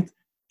point,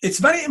 it's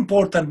very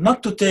important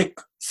not to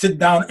sit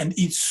down and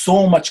eat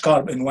so much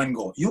carb in one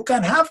go. You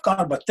can have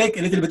carb, but take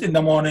a little bit in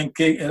the morning,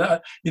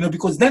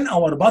 because then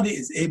our body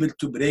is able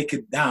to break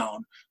it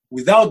down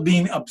without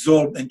being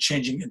absorbed and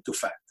changing into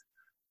fat.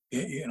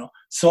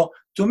 So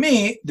to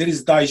me, there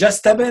is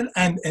digestible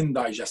and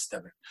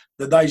indigestible.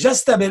 The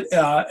digestible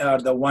are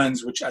the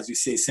ones which, as you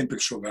say, simple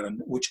sugar,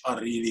 and which are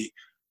really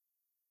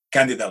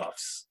Candida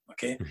loves.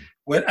 Okay,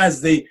 whereas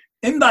the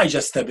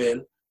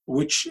indigestible,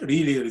 which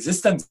really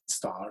resistant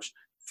starch,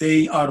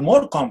 they are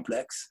more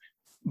complex.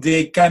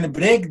 They can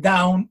break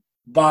down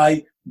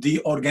by the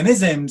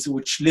organisms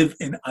which live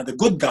in the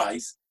good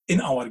guys in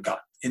our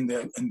gut, in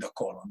the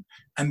colon,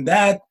 and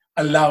that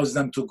allows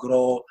them to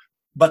grow.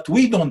 But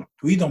we don't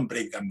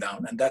break them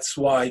down, and that's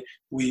why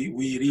we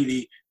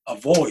really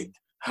avoid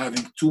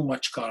having too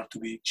much carb to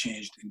be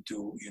changed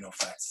into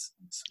fats.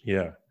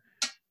 Yeah.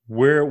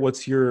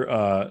 What's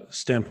your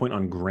standpoint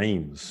on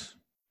grains?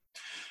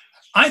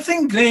 I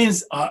think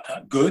grains are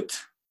good.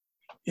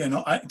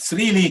 It's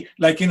really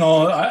like,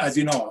 as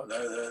you know,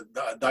 the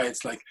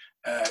diets like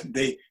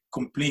they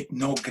complete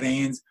no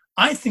grains.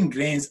 I think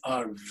grains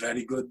are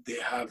very good. They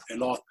have a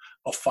lot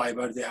of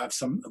fiber. They have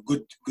some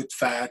good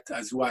fat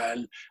as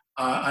well.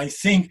 I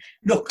think,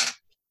 look,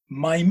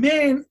 my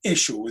main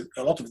issue with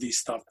a lot of these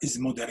stuff is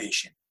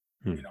moderation,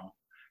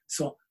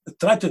 So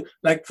try to,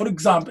 like, for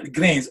example,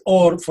 grains,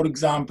 or for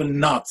example,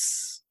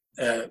 nuts,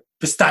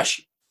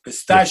 pistachio.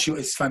 Pistachio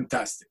is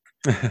fantastic.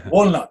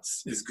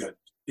 Walnuts is good.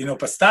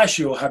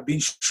 Pistachio have been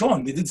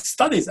shown, they did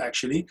studies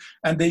actually,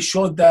 and they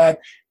showed that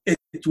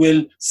it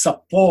will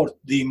support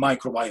the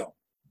microbiome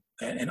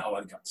in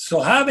our gut.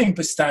 So having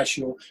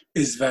pistachio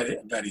is very,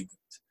 very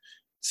good.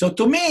 So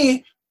to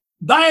me,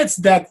 diets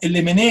that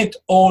eliminate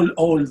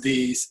all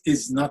these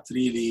is not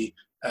really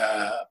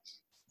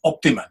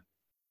optimal,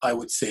 I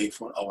would say,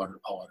 for our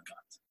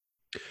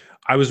gut.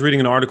 I was reading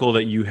an article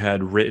that you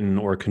had written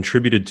or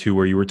contributed to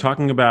where you were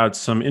talking about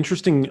some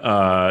interesting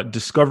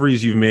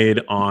discoveries you've made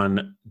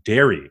on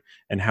dairy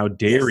and how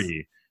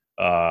dairy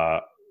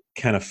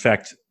can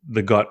affect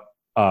the gut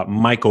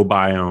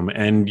microbiome.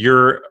 And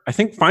I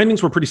think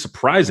findings were pretty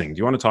surprising. Do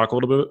you want to talk a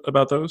little bit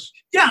about those?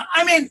 Yeah,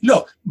 I mean,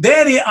 look,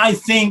 dairy, I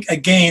think,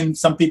 again,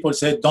 some people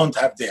say don't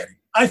have dairy.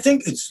 I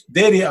think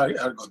dairy are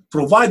good,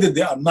 provided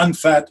they are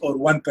non-fat or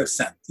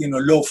 1%,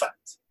 low fat.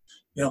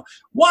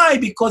 Why?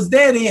 Because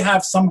dairy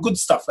have some good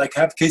stuff, like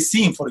have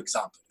casein, for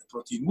example, the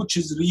protein, which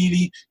is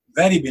really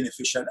very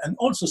beneficial. And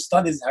also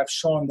studies have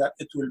shown that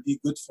it will be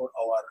good for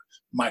our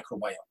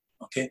microbiome.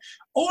 Okay.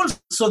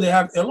 Also, they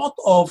have a lot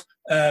of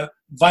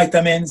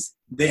vitamins.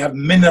 They have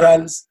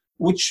minerals,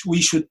 which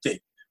we should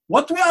take.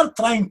 What we are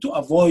trying to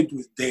avoid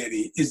with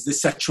dairy is the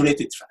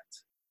saturated fat.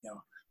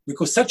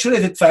 Because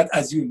saturated fat,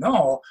 as you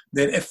know,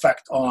 their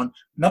effect on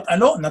not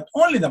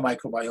only the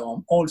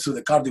microbiome, also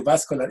the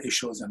cardiovascular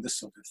issues and this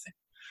sort of thing.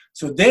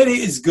 So dairy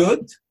is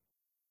good,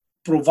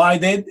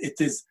 provided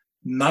it is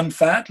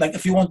non-fat. Like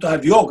if you want to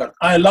have yogurt,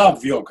 I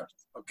love yogurt,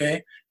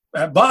 okay?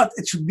 But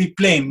it should be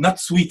plain, not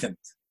sweetened.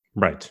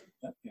 Right.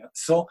 Yeah.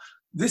 So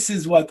this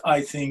is what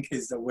I think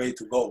is the way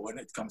to go when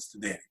it comes to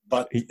dairy.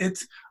 But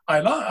I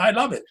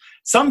love it.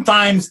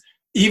 Sometimes,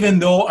 even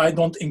though I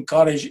don't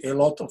encourage a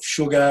lot of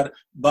sugar,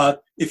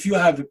 but if you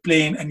have a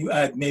plain and you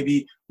add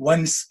maybe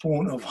 1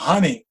 spoon of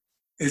honey,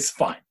 is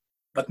fine,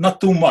 but not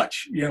too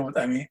much. You know what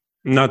I mean?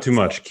 Not too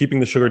much, keeping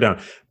the sugar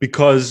down,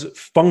 because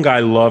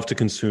fungi love to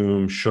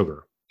consume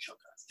sugar.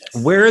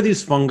 Yes. Where are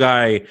these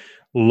fungi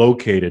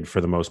located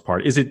for the most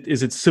part? Is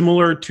it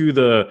similar to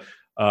the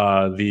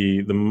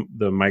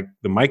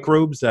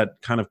microbes that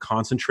kind of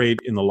concentrate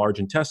in the large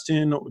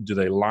intestine? Do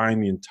they line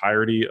the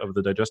entirety of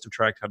the digestive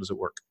tract? How does it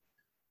work?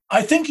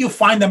 I think you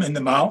find them in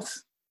the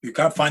mouth. You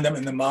can't find them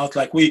in the mouth.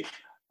 Like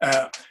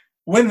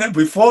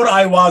before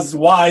I was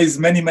wise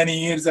many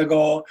years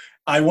ago,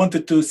 I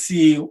wanted to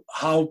see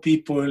how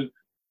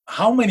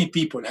many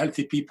people,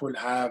 healthy people,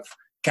 have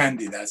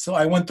Candida. So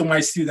I went to my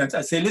students.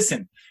 I say,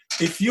 listen,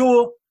 if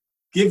you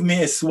give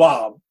me a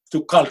swab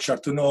to culture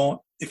to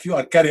know if you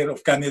are carrier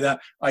of Candida,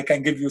 I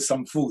can give you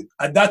some food.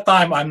 At that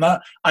time,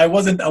 I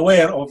wasn't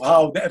aware of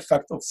how the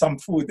effect of some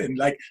food, in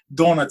like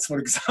donuts, for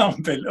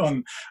example,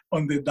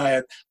 on the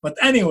diet. But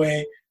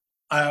anyway,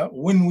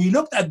 when we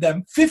looked at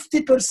them,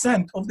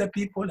 50% of the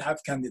people have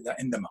Candida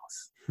in the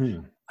mouth.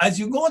 As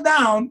you go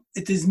down,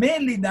 it is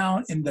mainly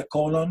down in the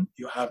colon.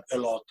 You have a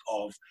lot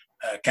of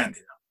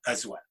Candida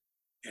as well,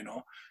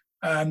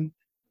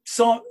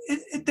 So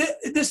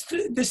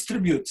it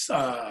distributes.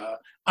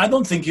 I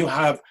don't think you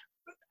have.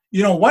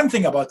 One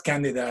thing about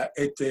Candida,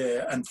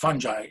 and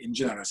fungi in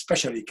general,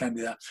 especially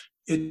Candida,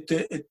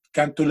 it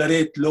can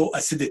tolerate low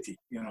acidity.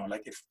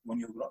 Like when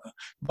you grow,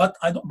 but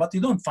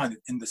you don't find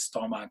it in the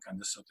stomach and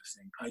this sort of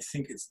thing. I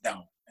think it's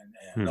down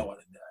and lower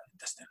in the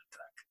intestinal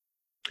tract.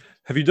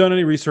 Have you done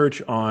any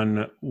research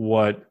on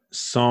what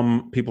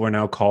some people are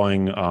now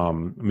calling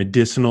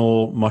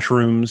medicinal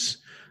mushrooms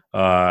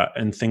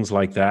and things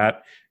like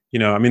that?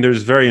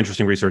 There's very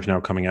interesting research now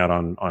coming out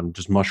on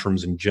just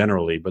mushrooms in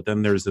generally, but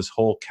then there's this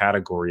whole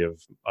category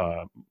of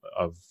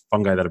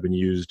fungi that have been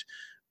used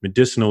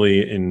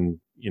medicinally in,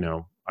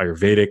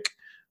 Ayurvedic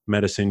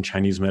medicine,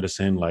 Chinese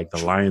medicine, like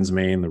the lion's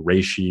mane, the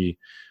reishi.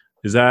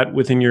 Is that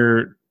within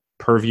your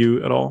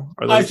purview at all?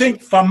 I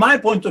think from my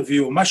point of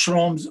view,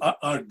 mushrooms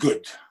are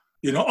good.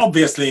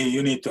 Obviously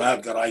you need to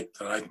have the right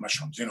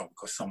mushrooms,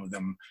 because some of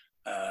them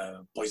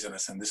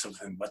poisonous and this sort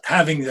of thing. But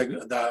having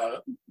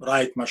the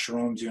right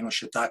mushrooms,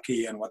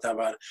 shiitake and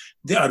whatever,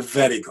 they are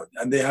very good.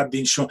 And they have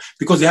been shown,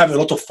 because they have a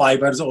lot of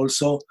fibers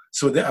also,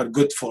 so they are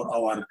good for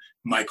our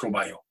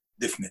microbiome,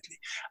 definitely.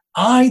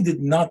 I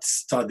did not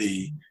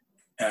study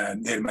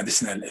their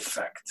medicinal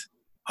effect.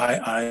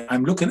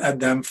 I'm looking at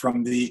them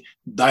from the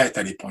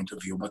dietary point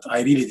of view, but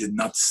I really did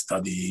not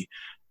study.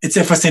 It's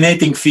a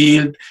fascinating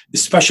field,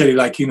 especially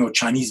like,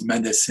 Chinese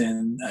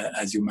medicine,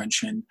 as you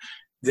mentioned.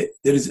 There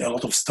is a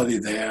lot of study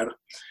there.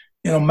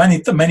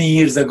 many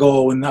years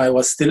ago when I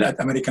was still at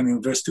American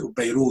University of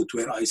Beirut,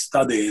 where I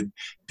studied,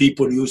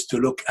 people used to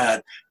look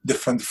at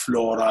different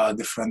flora,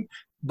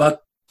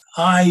 but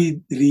I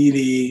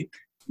really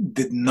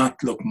did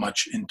not look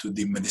much into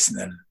the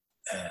medicinal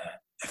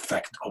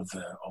effect of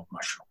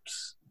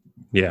mushrooms.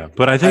 Yeah,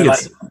 but I think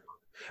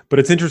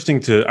it's interesting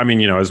to, I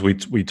mean, as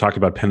we talked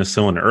about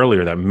penicillin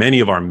earlier, that many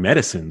of our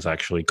medicines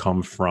actually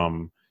come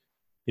from,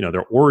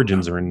 their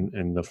origins are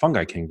in the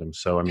fungi kingdom.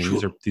 So, I mean,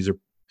 Sure. these are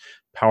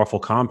powerful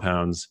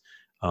compounds.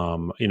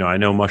 I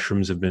know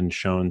mushrooms have been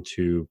shown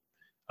to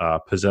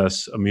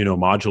possess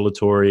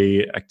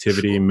immunomodulatory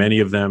activity. Sure. Many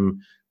of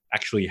them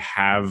actually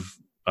have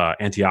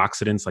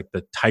antioxidants, like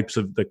the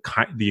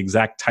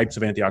exact types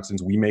of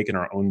antioxidants we make in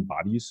our own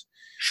bodies.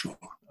 Sure.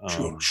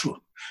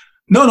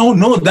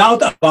 No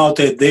doubt about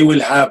it. They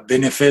will have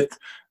benefit.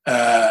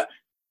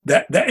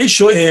 The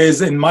issue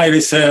is, in my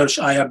research,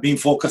 I have been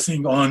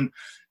focusing on,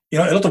 a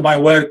lot of my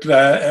work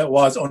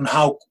was on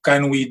how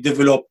can we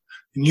develop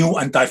new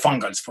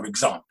antifungals, for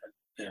example.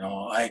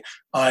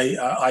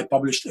 I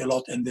published a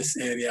lot in this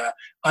area.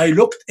 I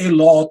looked a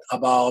lot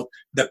about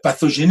the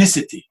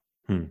pathogenicity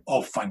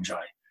of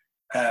fungi,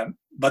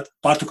 but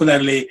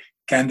particularly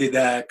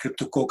Candida,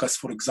 Cryptococcus,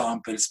 for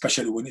example,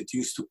 especially when it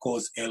used to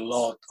cause a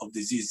lot of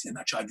disease in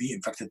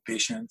HIV-infected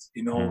patients.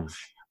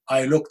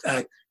 I looked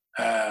at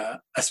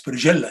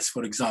Aspergillus,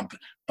 for example,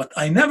 but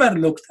I never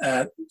looked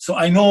at, so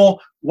I know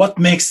what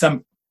makes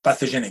them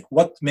pathogenic,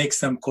 what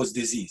makes them cause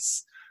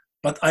disease.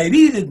 But I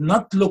really did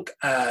not look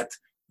at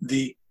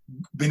the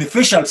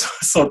beneficial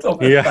sort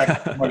of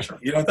effect of mushroom.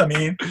 You know what I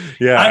mean?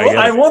 Yeah,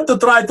 I want to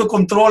try to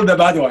control the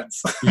bad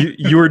ones.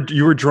 you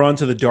were drawn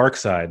to the dark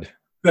side.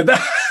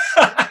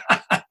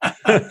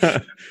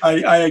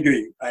 I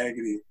agree.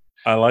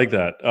 I like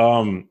that.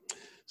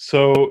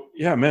 So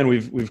yeah, man,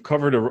 we've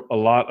covered a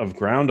lot of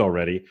ground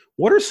already.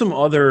 What are some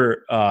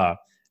other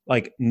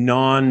like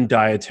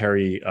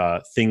non-dietary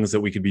things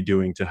that we could be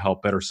doing to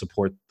help better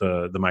support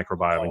the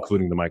microbiome,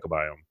 including the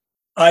microbiome?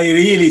 I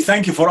really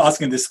thank you for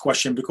asking this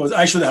question, because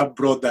I should have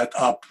brought that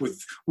up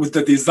with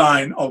the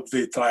design of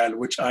the trial,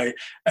 which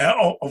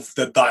of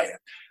the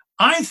diet.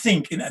 I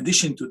think in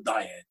addition to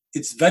diet,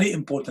 it's very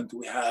important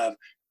we have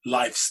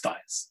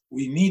lifestyles.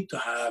 We need to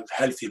have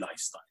healthy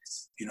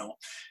lifestyles,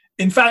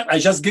 In fact, I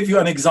just give you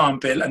an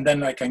example, and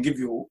then I can give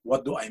you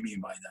what do I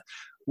mean by that.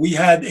 We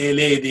had a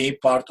lady,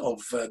 part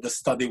of the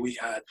study we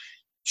had.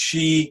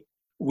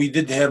 We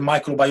did her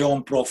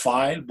microbiome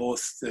profile,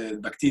 both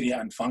bacteria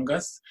and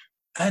fungus,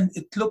 and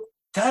it looked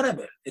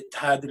terrible. It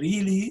had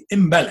really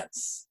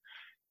imbalance.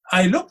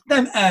 I looked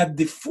then at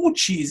the food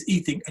she is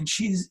eating, and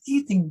she is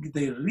eating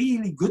the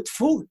really good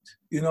food,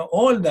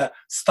 all the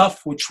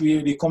stuff which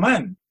we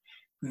recommend.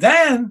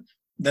 Then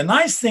the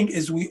nice thing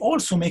is we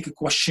also make a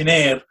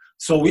questionnaire.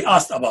 So we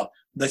asked about,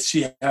 does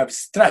she have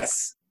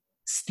stress,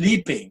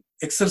 sleeping,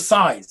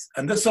 exercise?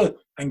 And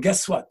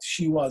guess what?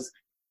 She was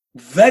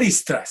very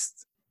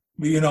stressed,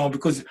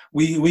 because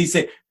we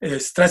say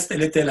stressed a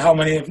little, how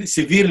many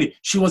severely?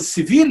 She was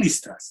severely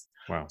stressed.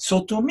 Wow.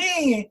 So to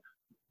me,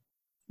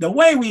 the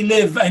way we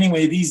live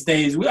anyway these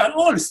days, we are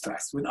all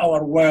stressed with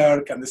our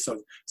work and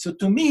so. So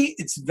to me,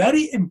 it's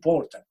very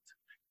important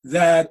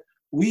that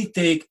we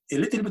take a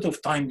little bit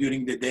of time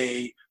during the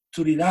day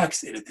to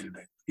relax a little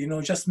bit,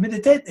 just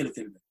meditate a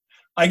little bit.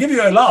 I give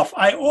you a laugh.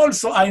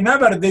 I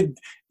never did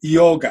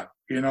yoga,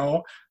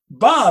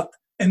 but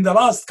in the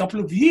last couple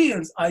of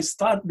years, I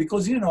started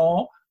because,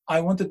 I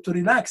wanted to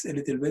relax a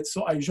little bit.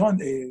 So I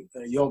joined a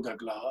yoga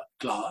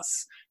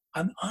class,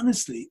 and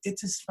honestly, it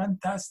is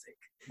fantastic.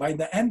 By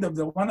the end of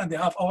the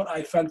 1.5 hours,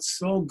 I felt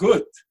so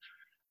good.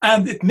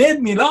 And it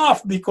made me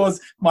laugh because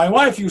my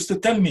wife used to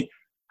tell me,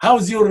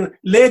 how's your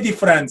lady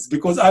friends?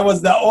 Because I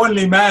was the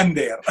only man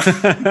there.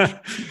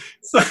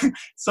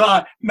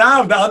 So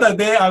now the other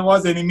day I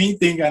was in a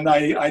meeting and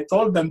I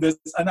told them this,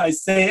 and I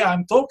say,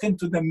 I'm talking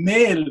to the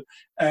male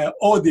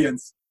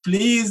audience.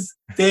 Please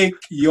take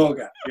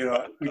yoga,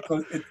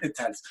 because it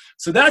helps.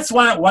 So that's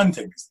one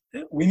thing.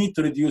 We need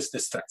to reduce the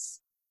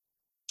stress.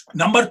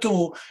 Number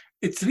two,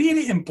 it's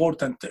really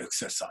important to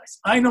exercise.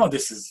 I know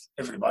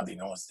everybody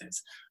knows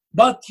this,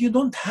 but you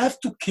don't have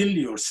to kill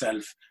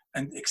yourself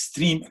and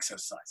extreme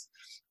exercise.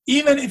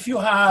 Even if you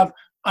have,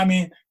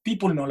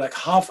 people know like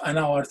half an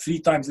hour, 3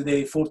 times a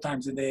day, 4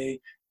 times a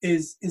day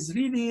is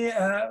really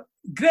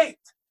great.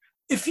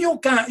 If you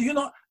can,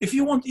 if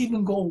you won't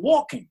even go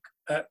walking,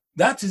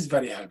 that is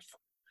very helpful.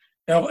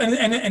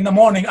 In the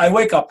morning, I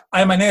wake up,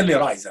 I'm an early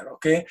riser,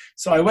 okay?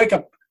 So I wake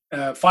up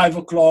 5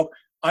 o'clock,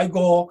 I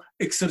go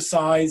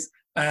exercise,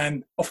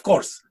 and of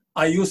course,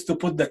 I used to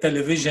put the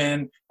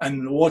television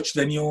and watch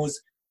the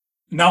news.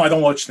 Now I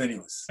don't watch the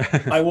news.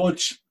 I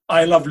watch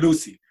I Love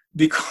Lucy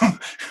because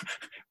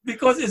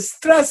it's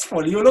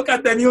stressful. You look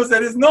at the news,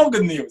 there is no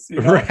good news.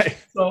 Right.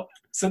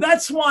 So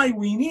that's why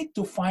we need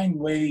to find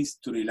ways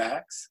to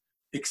relax,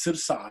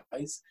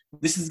 exercise.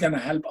 This is going to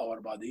help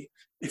our body.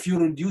 If you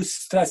reduce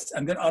stress,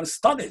 and there are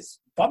studies,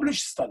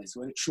 published studies,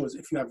 where it shows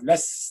if you have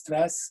less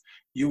stress,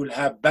 you will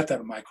have better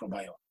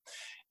microbiome.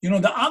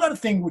 The other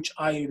thing which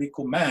I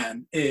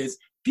recommend is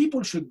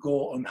people should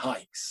go on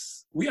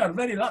hikes. We are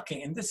very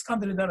lucky. In this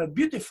country, there are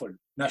beautiful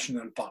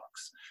national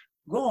parks.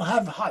 Go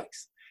have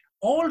hikes.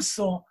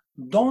 Also,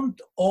 don't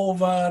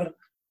over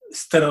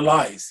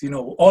sterilize.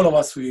 All of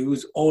us, we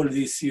use all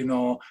these,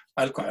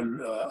 alcohol,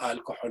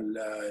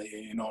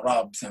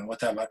 rubs and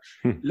whatever.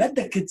 Let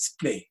the kids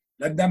play.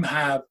 Let them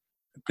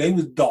play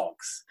with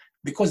dogs.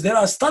 Because there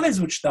are studies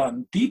which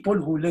done, people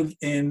who live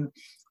in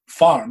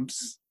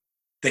farms,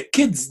 the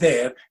kids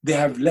there, they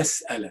have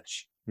less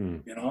allergy,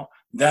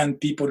 than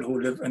people who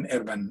live in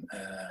urban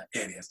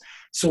areas.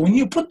 So when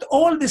you put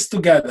all this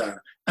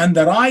together and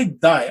the right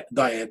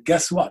diet,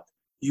 guess what?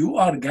 You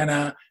are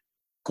gonna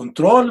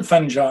control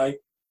fungi,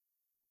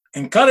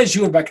 encourage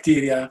your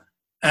bacteria,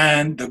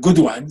 and the good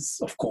ones,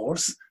 of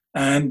course,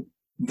 and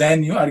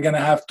then you are gonna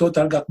have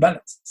total gut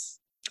balance.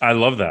 I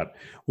love that.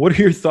 What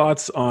are your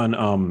thoughts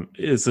on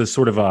is this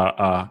sort of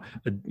a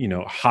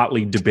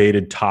hotly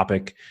debated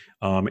topic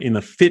in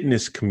the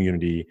fitness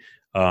community?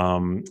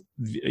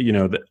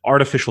 The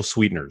artificial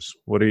sweeteners.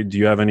 Do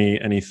you have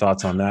any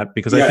thoughts on that?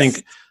 Because I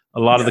think a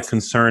lot of the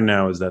concern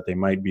now is that they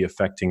might be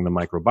affecting the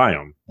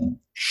microbiome.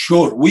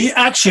 Sure. We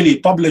actually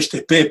published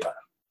a paper.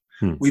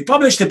 We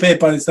published a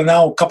paper, it's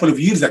now a couple of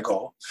years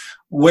ago,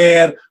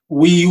 where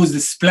we used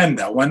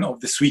Splenda, one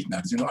of the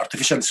sweeteners,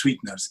 artificial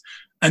sweeteners.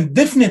 And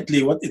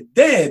definitely what it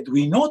did,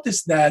 we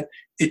noticed that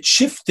it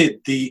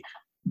shifted the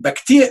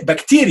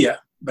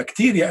bacteria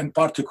in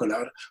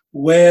particular,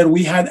 where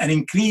we had an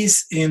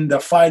increase in the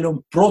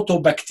phylum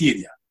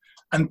Protobacteria.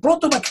 And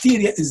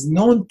Protobacteria is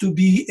known to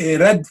be a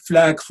red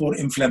flag for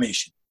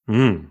inflammation.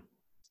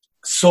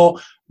 So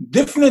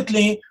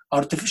definitely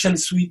artificial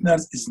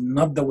sweeteners is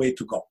not the way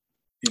to go.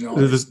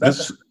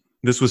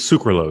 This was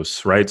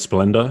sucralose, right?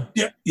 Splenda?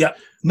 Yeah.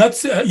 Not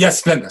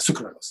Splenda,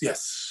 sucralose,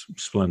 yes.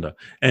 Splenda.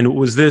 And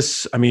was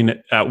this,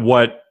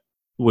 what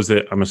was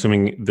it? I'm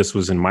assuming this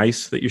was in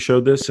mice that you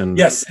showed this? And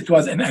yes, it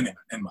was in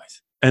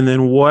mice. And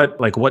then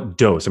what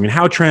dose?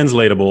 How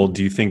translatable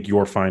do you think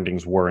your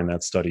findings were in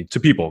that study to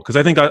people? Because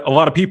I think a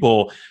lot of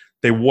people,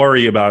 they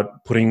worry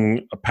about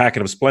putting a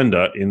packet of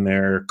Splenda in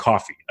their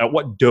coffee. At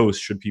what dose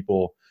should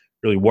people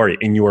really worry,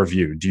 in your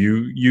view? Do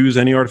you use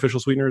any artificial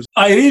sweeteners?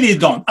 I really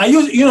don't. I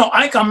use,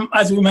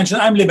 as we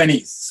mentioned, I'm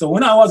Lebanese. So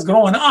when I was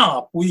growing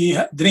up, we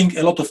drink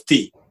a lot of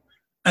tea.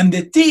 And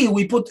the tea,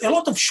 we put a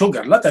lot of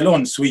sugar, let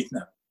alone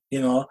sweetener,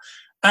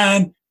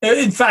 And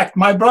in fact,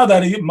 my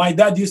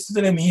dad used to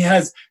tell him he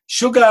has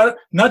sugar,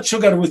 not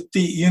sugar with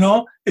tea,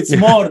 It's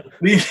more,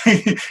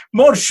 really,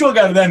 more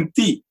sugar than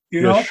tea,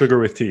 Sugar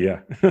with tea,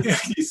 yeah.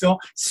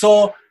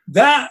 So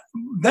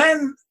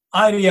then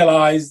I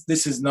realized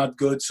this is not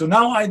good. So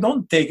now I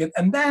don't take it.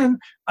 And then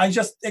I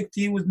just take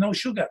tea with no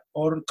sugar,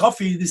 or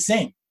coffee the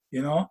same,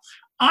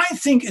 I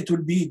think it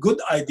would be a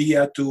good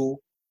idea to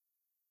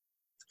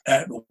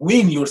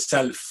wean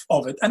yourself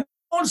of it. And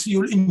also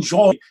you'll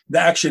enjoy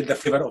the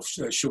flavor of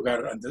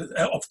sugar and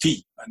of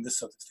tea and this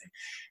sort of thing.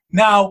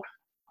 Now,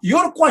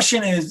 your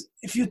question is,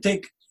 if you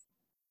take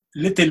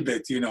little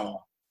bit,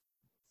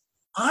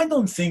 I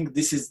don't think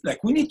this is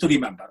we need to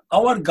remember,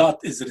 our gut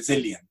is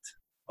resilient.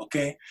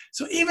 Okay,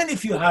 so even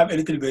if you have a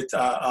little bit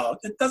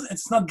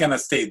it's not gonna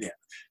stay there.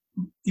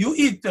 You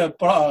eat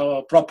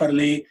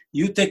properly,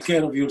 you take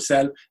care of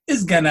yourself,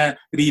 it's gonna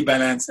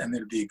rebalance and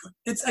it'll be good.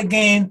 It's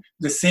again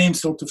the same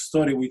sort of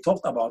story we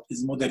talked about,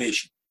 is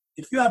moderation.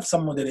 If you have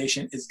some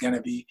moderation, it's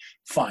gonna be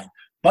fine.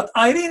 But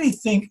I really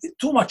think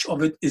too much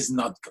of it is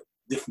not good,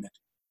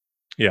 definitely.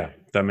 Yeah,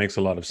 that makes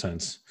a lot of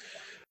sense.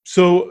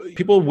 So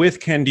people with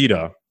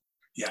Candida,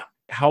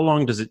 how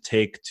long does it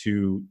take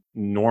to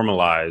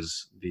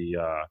normalize the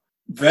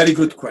very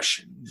good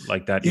question.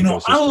 Like that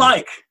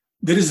ecosystem?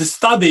 There is a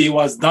study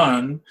was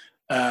done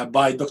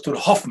by Dr.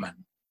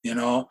 Hoffman,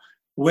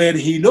 where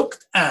he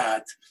looked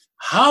at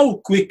how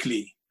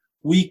quickly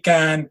we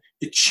can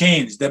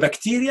change the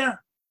bacteria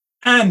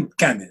and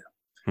Candida.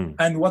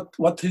 And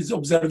what his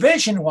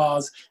observation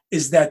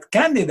is that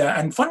Candida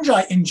and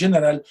fungi in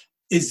general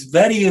is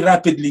very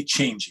rapidly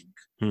changing.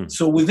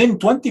 So within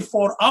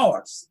 24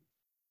 hours,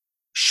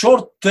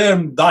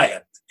 short-term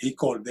diet, he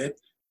called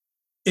it,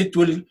 it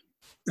will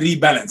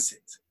rebalance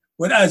it.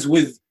 Whereas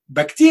with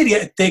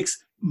bacteria, it takes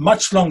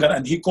much longer,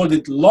 and he called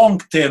it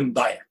long-term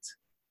diet.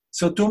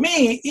 So to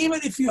me,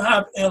 even if you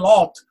have a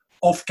lot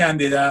of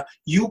Candida,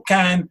 you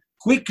can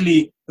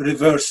quickly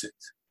reverse it.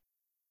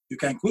 You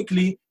can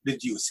quickly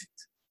reduce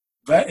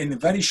it in a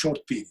very short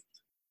period.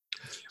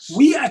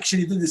 We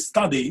actually did a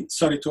study,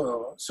 sorry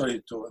to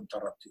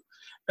interrupt you,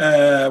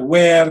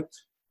 where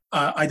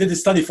I did a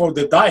study for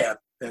the diet,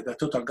 the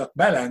total gut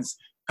balance,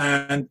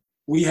 and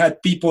we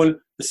had people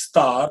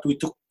we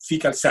took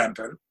fecal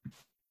sample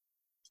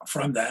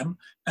from them,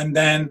 and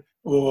then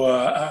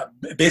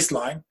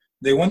baseline,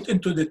 they went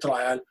into the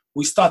trial.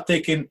 We start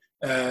taking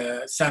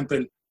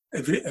sample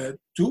every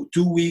 2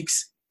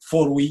 weeks,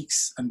 4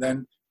 weeks, and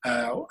then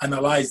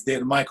analyze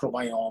their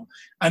microbiome.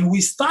 And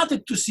we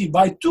started to see,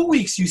 by 2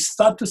 weeks, you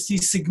start to see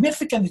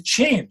significant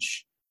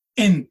change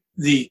in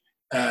the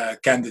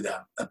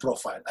Candida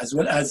profile, as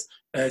well as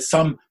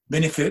some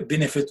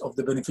benefit of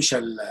the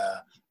beneficial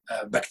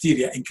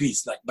bacteria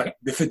increased, like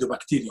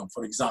bifidobacterium,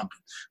 for example.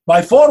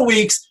 By 4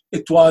 weeks,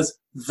 it was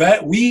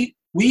we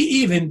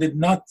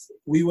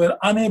were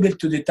unable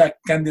to detect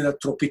Candida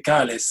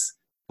tropicalis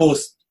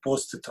post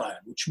trial,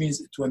 which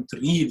means it went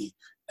really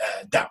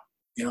down.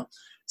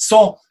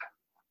 So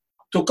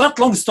to cut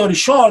long story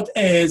short,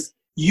 is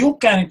you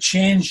can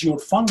change your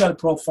fungal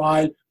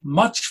profile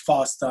much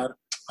faster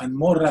and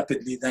more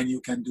rapidly than you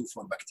can do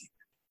for bacteria.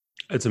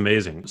 It's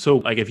amazing. So,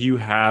 like, if you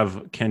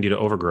have Candida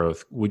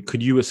overgrowth,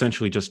 could you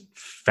essentially just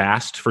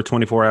fast for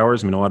 24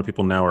 hours? I mean, a lot of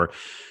people now are,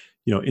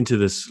 into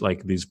this,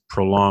 like, these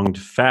prolonged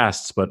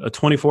fasts, but a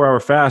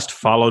 24-hour fast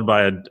followed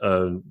by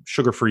a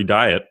sugar-free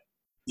diet.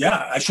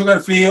 Yeah, a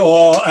sugar-free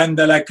and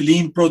like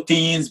lean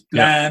proteins,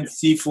 plants,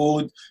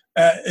 seafood.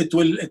 It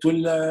will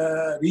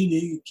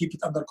really keep it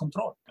under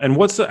control. And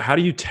how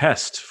do you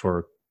test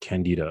for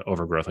Candida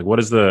overgrowth? Like,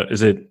 is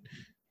it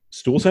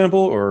stool sample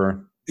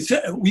or?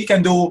 We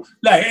can do,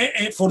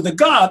 like, for the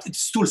gut, it's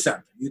stool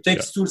sample. You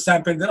take stool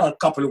sample. There are a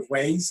couple of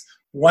ways.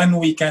 One,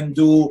 we can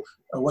do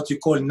what you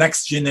call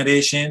next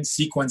generation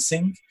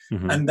sequencing.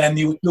 Mm-hmm. And then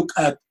you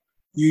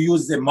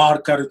use the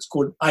marker, it's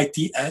called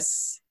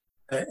ITS.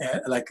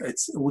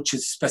 Which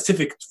is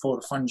specific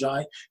for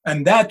fungi,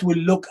 and that will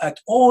look at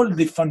all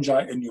the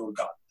fungi in your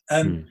gut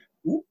and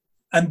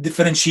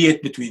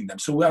differentiate between them.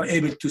 So we are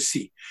able to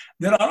see.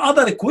 There are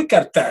other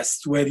quicker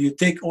tests where you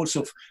take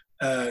also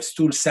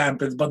stool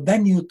samples, but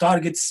then you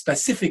target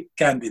specific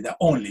Candida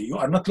only. You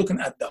are not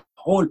looking at the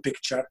whole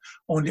picture,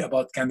 only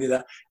about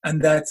Candida,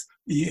 and that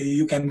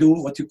you can do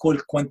what you call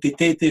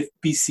quantitative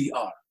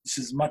PCR. This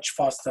is much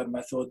faster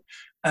method,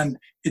 and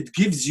it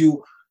gives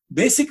you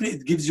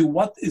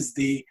what is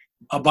the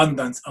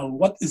abundance or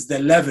what is the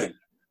level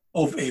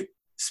of a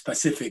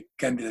specific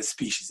Candida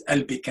species,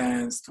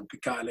 albicans,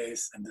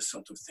 tropicalis, and this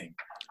sort of thing.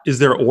 Is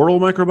there oral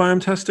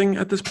microbiome testing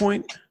at this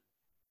point?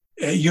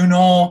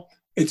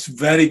 It's a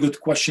very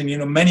good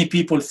question. Many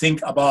people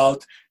think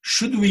about,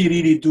 should we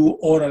really do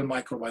oral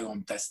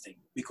microbiome testing?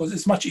 Because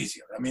it's much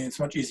easier. I mean, it's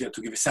much easier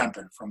to give a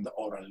sample from the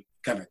oral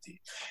cavity.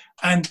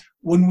 And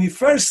when we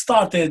first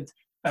started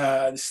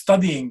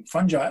studying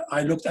fungi,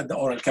 I looked at the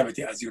oral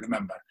cavity, as you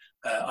remember,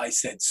 I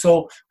said.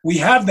 So we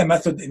have the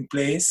method in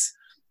place.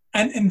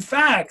 And in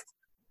fact,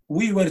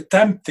 we were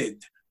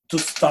tempted to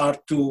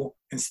start to,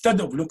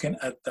 instead of looking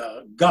at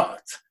the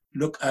gut,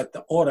 look at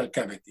the oral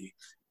cavity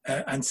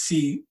and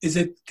see,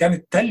 can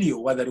it tell you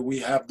whether we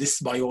have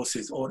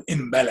dysbiosis or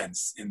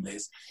imbalance in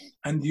this?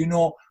 And,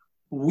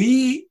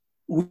 we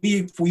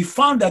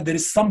found that there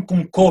is some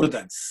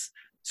concordance.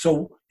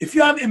 So if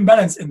you have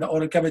imbalance in the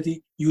oral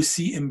cavity, you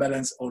see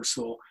imbalance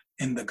also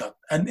in the gut.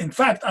 And in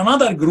fact,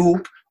 another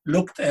group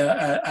looked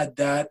at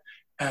that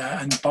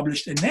and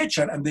published in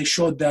Nature, and they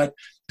showed that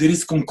there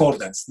is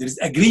concordance. There is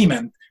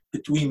agreement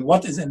between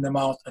what is in the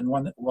mouth and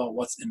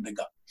what's in the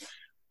gut.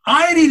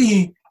 I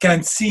really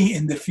can see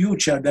in the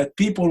future that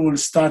people will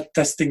start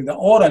testing the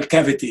oral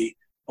cavity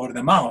or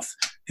the mouth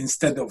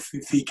instead of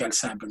fecal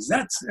samples.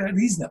 That's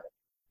reasonable.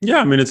 Yeah,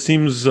 I mean, it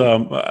seems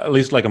at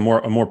least like a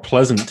more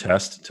pleasant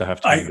test to have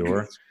to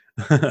endure.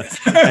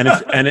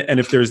 and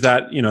if there's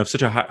that, if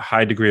such a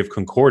high degree of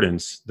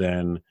concordance,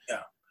 then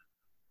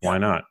why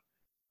not?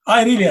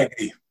 I really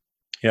agree.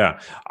 Yeah,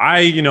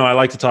 I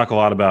like to talk a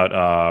lot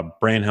about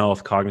brain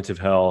health, cognitive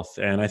health,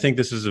 and I think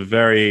this is a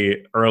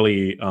very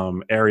early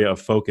area of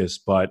focus.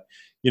 But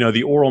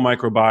the oral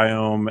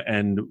microbiome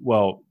and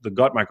the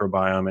gut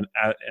microbiome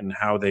and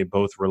how they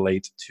both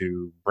relate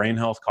to brain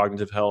health,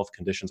 cognitive health,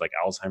 conditions like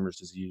Alzheimer's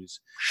disease,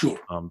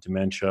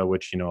 dementia,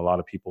 which a lot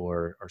of people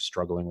are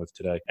struggling with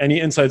today. Any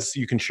insights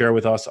you can share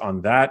with us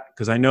on that?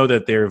 Because I know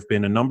that there have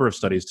been a number of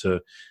studies to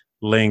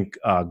link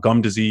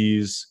gum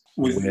disease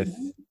with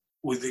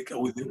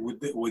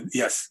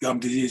gum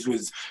disease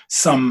with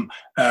some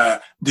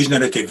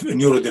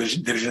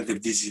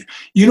neurodegenerative disease.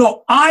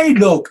 I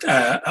looked,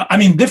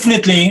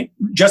 definitely,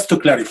 just to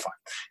clarify,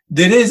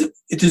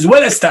 it is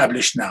well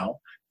established now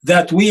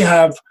that we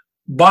have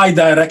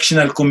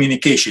bidirectional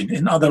communication.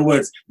 In other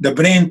words, the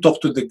brain talks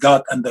to the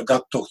gut and the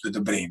gut talks to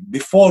the brain.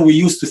 Before, we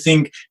used to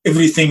think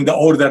the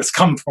orders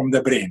come from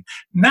the brain.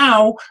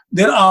 Now,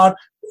 there are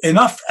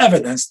enough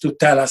evidence to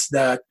tell us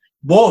that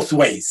both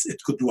ways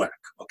it could work,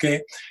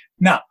 okay?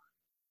 Now,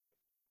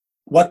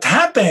 what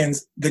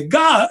happens, the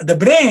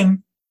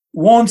brain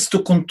wants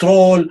to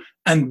control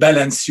and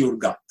balance your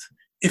gut.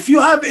 If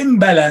you have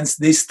imbalance,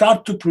 they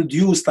start to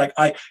produce, like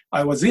I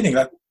was reading,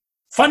 like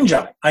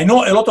fungi. I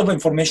know a lot of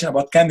information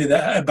about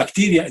Candida,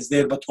 bacteria is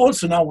there, but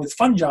also now with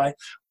fungi,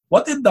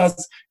 what it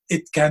does,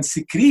 it can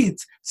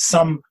secrete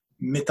some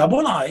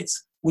metabolites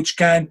which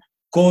can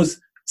cause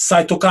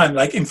cytokine,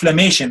 like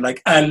inflammation,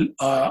 like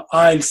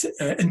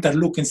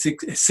interleukin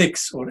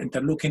 6 or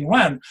interleukin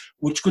 1,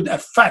 which could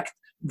affect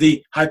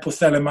the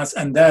hypothalamus,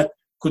 and that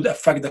could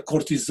affect the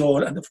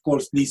cortisol, and of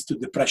course leads to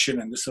depression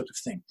and this sort of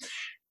thing.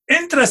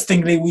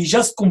 Interestingly, we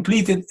just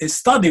completed a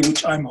study,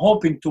 which I'm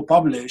hoping to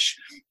publish,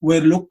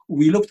 where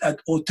we looked at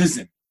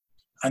autism.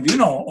 And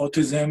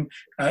autism,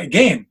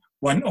 again,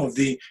 one of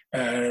the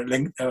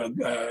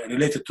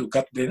related to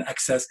gut-brain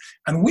axis.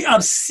 And we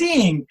are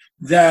seeing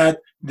that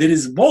there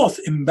is both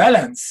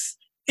imbalance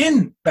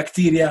in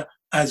bacteria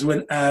as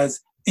well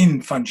as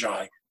in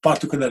fungi,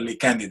 particularly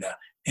Candida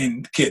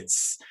in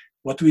kids.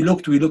 What we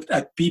looked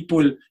at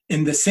people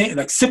in the same,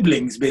 like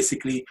siblings,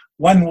 basically,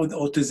 one with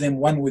autism,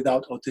 one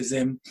without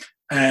autism,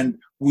 and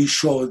we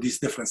show this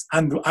difference.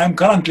 And I'm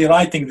currently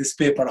writing this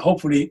paper.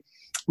 Hopefully,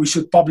 we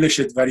should publish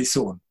it very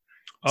soon.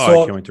 Oh,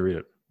 so, I can't wait to read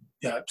it.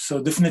 Yeah,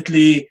 so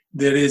definitely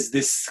there is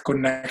this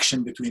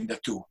connection between the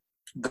two,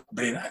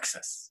 gut-brain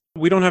axis.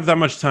 We don't have that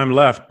much time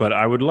left, but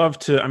I would love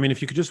to, I mean,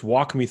 if you could just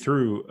walk me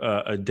through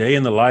a day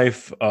in the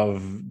life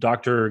of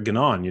Dr.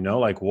 Ghannoum, you know,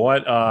 like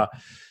what are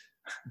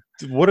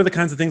the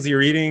kinds of things that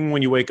you're eating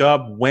when you wake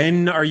up?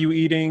 When are you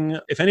eating?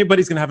 If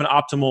anybody's going to have an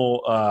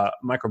optimal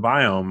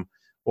microbiome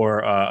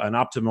or an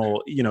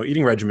optimal, you know,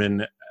 eating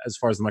regimen as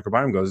far as the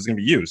microbiome goes, it's going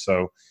to be you.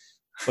 So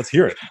let's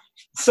hear it.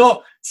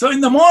 So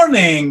in the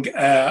morning,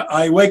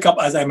 I wake up,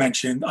 as I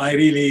mentioned, I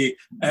really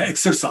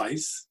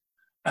exercise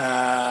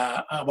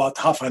about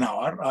half an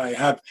hour. I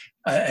have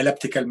an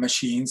elliptical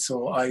machine,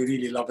 so I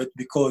really love it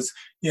because,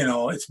 you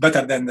know, it's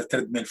better than the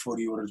treadmill for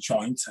your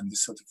joints and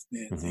this sort of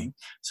thing.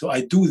 So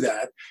I do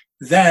that.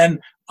 Then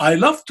I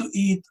love to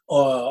eat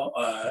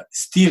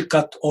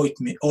steel-cut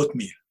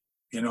oatmeal.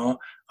 You know,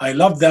 I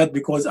love that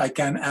because I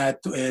can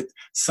add to it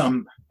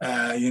some,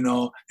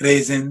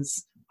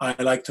 raisins. I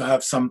like to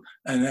have some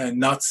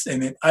nuts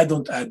in it. I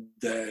don't add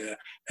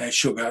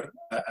sugar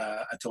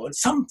at all.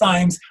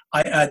 Sometimes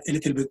I add a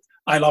little bit.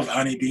 I love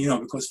honey, you know,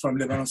 because from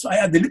Lebanon, so I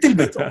add a little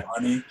bit of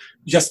honey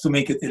just to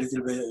make it a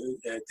little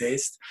bit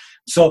taste.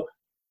 So,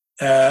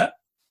 and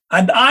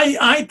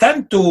I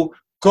tend to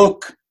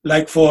cook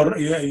like for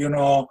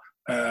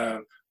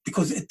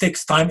because it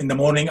takes time in the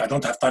morning. I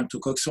don't have time to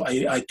cook, so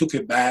I took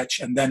a batch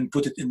and then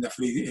put it in the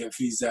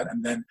freezer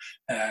and then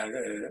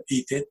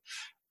eat it.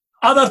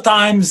 Other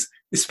times,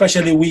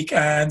 especially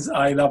weekends,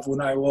 I love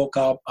when I woke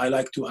up, I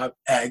like to have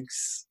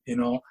eggs, you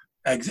know.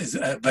 Eggs is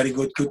very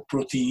good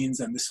proteins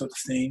and this sort of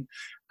thing.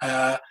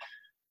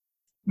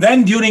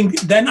 Then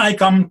I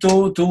come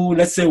to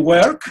let's say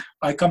work.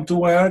 I come to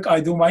work, I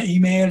do my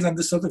emails and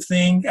this sort of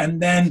thing, and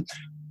then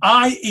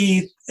I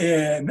eat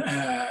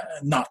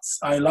nuts.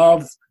 I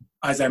love,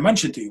 as I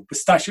mentioned to you,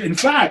 pistachio. In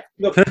fact,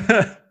 look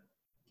at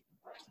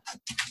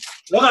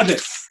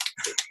this.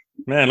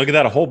 Man, look at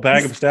that, a whole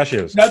bag of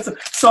pistachios.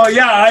 So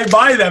yeah, I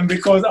buy them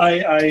because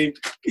I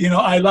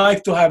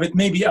like to have it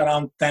maybe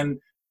around 10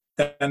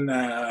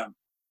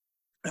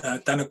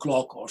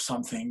 o'clock or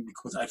something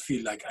because I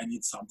feel like I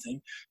need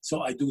something.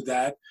 So I do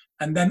that.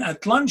 And then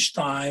at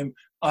lunchtime,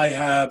 I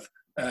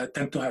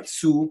tend to have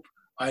soup.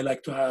 I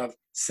like to have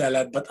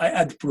salad, but I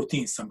add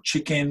protein, some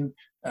chicken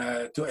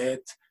to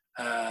it.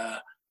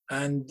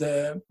 In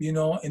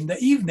the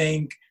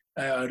evening,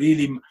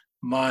 really,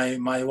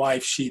 my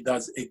wife, she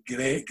does a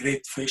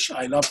great fish.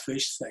 I love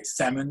fish, like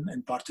salmon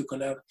in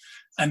particular.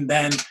 And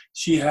then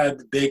she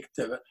had baked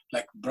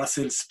like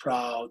Brussels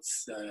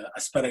sprouts,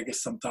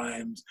 asparagus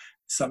sometimes,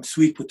 some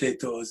sweet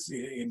potatoes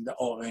in the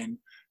oven.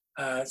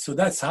 So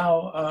that's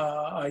how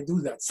I do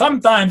that.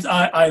 Sometimes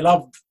I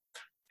love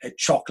a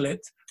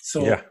chocolate.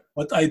 So yeah.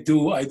 What I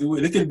do a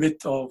little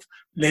bit of,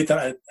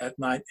 later at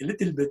night, a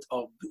little bit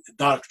of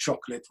dark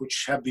chocolate,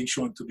 which have been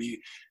shown to be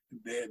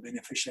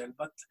beneficial.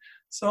 But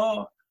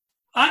so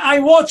I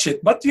watch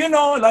it, but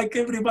like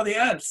everybody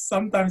else,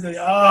 sometimes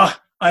I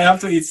have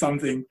to eat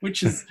something,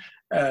 which is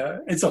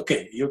it's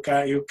okay. You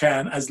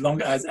can as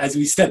long as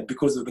we said,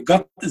 because the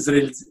gut is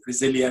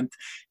resilient,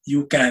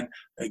 you can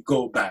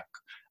go back.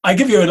 I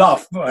give you a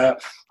laugh.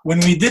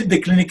 When we did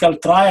the clinical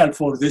trial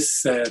for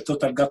this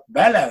total gut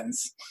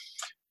balance,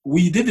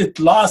 we did it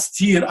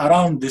last year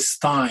around this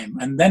time,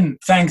 and then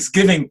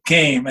Thanksgiving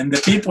came, and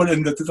the people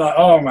in the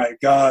oh my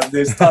God,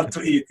 they start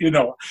to eat,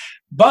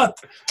 But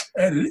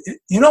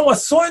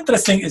what's so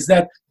interesting is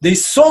that they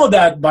saw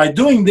that by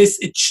doing this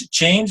it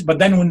changed, but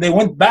then when they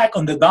went back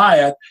on the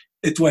diet,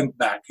 it went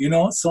back.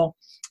 So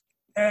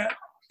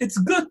it's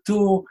good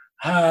to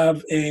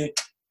have a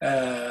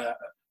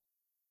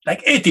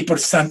like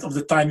 80% of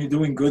the time you're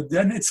doing good,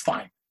 then it's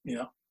fine.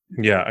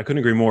 Yeah, I couldn't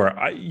agree more.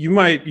 You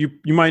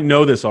might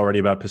know this already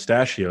about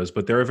pistachios,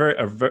 but they're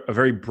a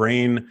very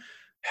brain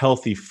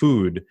healthy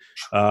food.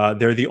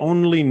 They're the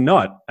only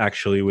nut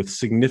actually with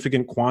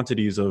significant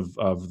quantities of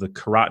the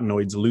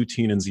carotenoids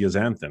lutein and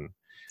zeaxanthin,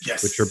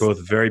 yes, which are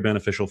both very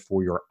beneficial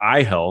for your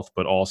eye health,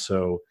 but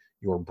also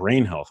your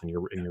brain health and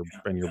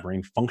your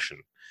brain function.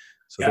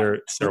 So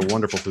they're a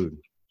wonderful food.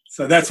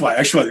 So that's why,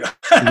 actually.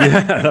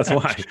 Yeah, that's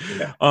why.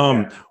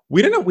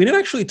 We didn't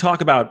actually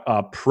talk about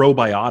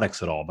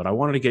probiotics at all, but I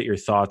wanted to get your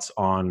thoughts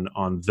on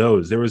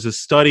those. There was a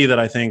study that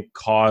I think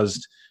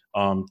caused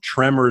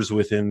tremors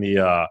within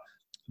the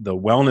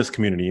wellness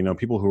community.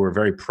 People who were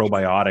very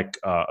probiotic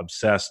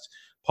obsessed,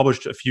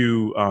 published a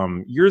few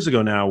years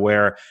ago now,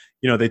 where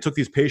they took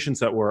these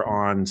patients that were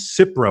on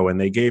Cipro and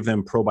they gave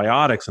them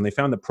probiotics, and they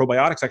found that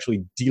probiotics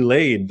actually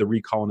delayed the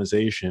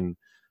recolonization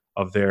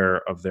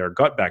their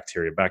gut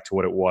bacteria back to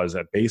what it was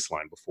at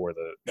baseline before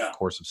the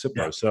course of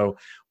Cipro. Yeah. So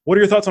what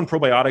are your thoughts on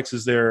probiotics?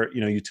 Is there,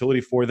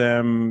 utility for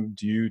them?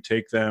 Do you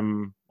take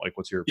them? Like,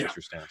 what's your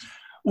stance?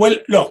 Well,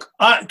 look,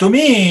 to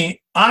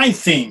me, I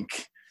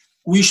think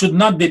we should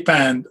not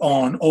depend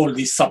on all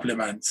these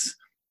supplements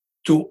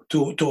to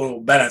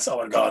balance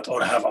our gut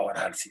or have our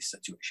healthy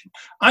situation.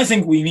 I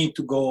think we need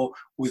to go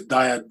with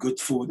diet, good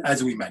food,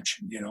 as we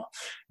mentioned.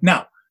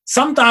 Now,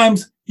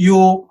 sometimes we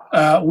all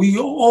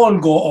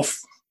go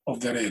off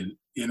the rail.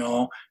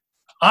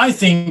 I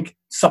think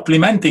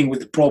supplementing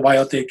with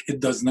probiotic, it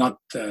does not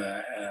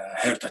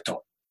hurt at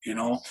all.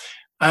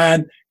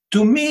 And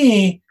to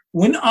me,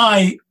 when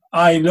I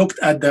looked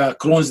at the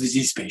Crohn's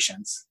disease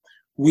patients,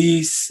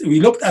 we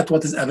looked at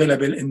what is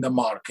available in the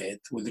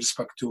market with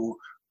respect to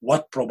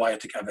what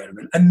probiotic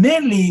available, and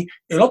mainly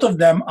a lot of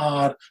them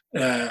are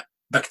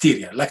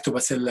bacteria,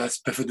 lactobacillus,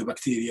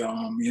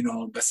 bifidobacterium,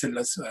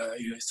 bacillus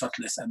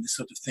subtilis, and this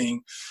sort of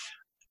thing.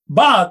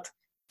 But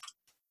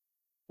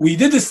we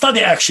did a study,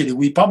 actually,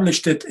 we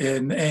published it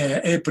in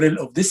April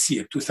of this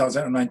year,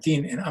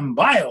 2019, in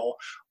AmBio,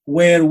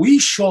 where we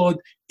showed,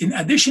 in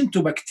addition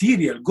to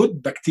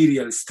good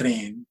bacterial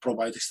strain,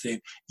 probiotic strain,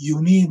 you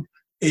need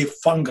a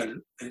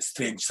fungal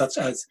strain, such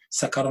as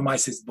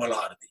Saccharomyces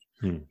boulardii.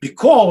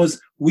 Because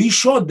we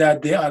showed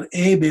that they are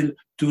able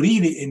to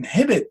really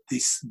inhibit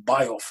this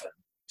biofilm.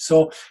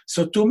 So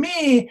to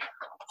me,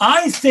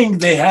 I think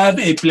they have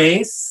a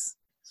place,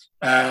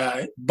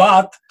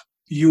 but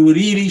you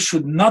really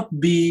should not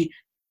be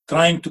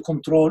trying to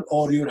control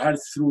all your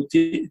health through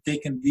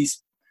taking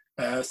these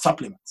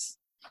supplements.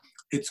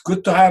 It's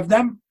good to have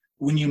them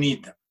when you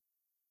need them.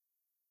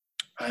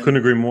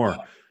 Couldn't agree more.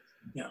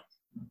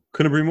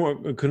 Couldn't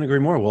agree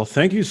more. Well,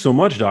 thank you so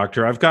much,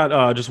 Doctor. I've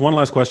got just one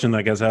last question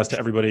that gets asked to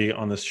everybody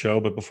on this show.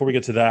 But before we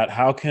get to that,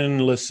 how can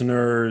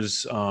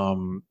listeners,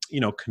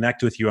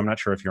 connect with you? I'm not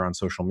sure if you're on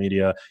social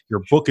media.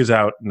 Your book is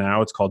out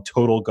now. It's called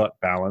Total Gut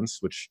Balance,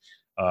 which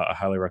I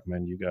highly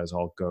recommend you guys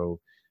all go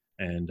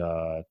and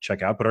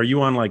check out. But are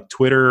you on like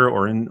Twitter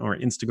or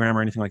Instagram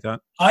or anything like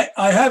that? I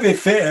have a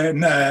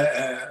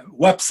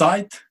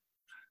website,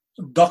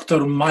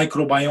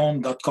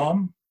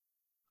 drmicrobiome.com.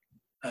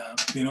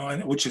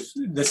 Which is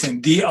the same,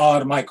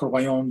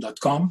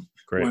 drmicrobiome.com,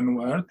 one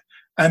word.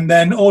 And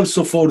then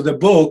also for the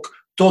book,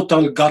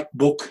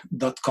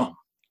 totalgutbook.com.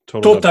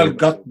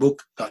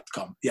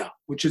 Totalgutbook.com,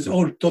 which is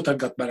all total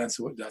gut balance.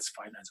 That's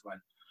fine as well.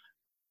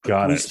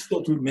 Got it. We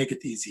thought we'd make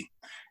it easy.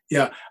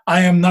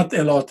 I am not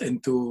a lot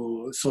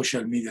into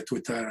social media,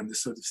 Twitter, and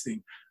this sort of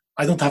thing.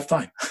 I don't have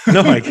time.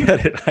 No, I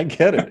get it.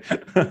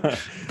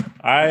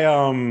 I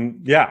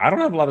don't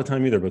have a lot of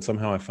time either, but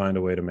somehow I find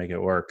a way to make it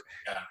work.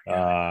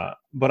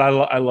 But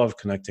I love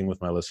connecting with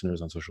my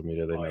listeners on social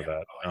media. They know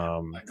that.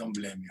 I don't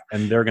blame you.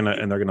 And they're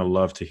gonna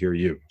love to hear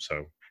you.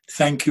 So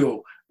thank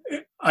you.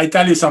 I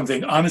tell you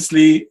something.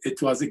 Honestly,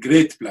 it was a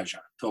great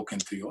pleasure talking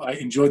to you. I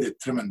enjoyed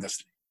it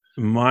tremendously.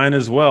 Mine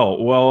as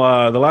well.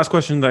 Well, the last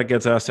question that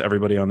gets asked to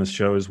everybody on this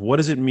show is, what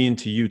does it mean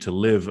to you to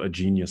live a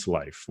genius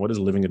life? What does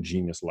living a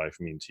genius life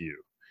mean to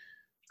you,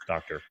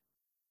 Doctor?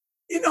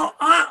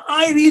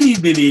 I really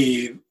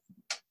believe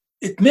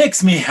it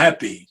makes me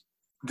happy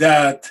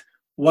that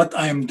what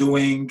I'm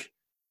doing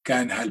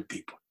can help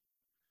people.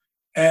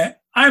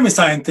 I'm a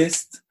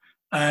scientist,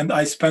 and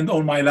I spend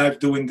all my life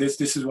doing this.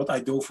 This is what I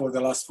do for the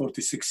last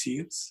 46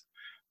 years.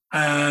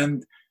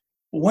 And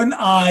when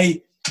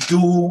I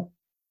do,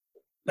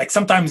 like,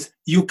 sometimes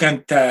you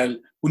can tell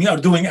when you are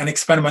doing an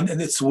experiment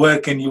and it's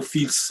working, you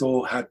feel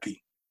so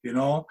happy,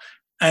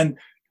 and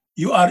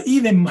you are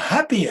even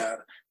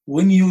happier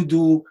when you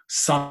do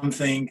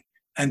something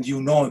and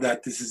you know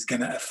that this is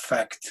going to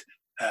affect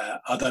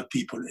other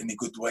people in a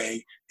good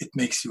way. It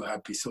makes you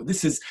happy. So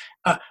this is,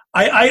 I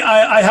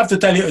have to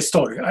tell you a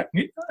story.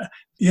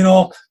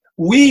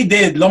 We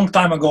did long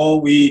time ago,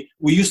 we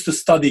used to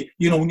study,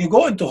 when you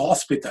go into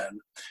hospital,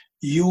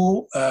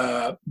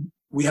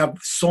 we have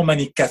so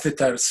many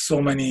catheters,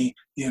 so many,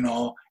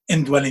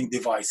 indwelling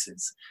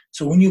devices.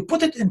 So when you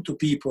put it into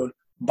people,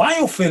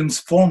 biofilms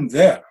form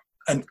there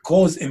and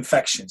cause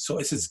infections. So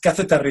it's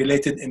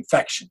catheter-related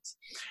infections.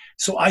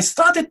 So I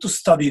started to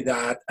study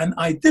that, and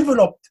I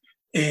developed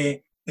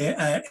a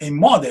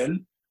model,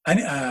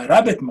 a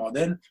rabbit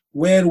model,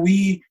 where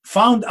we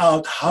found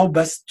out how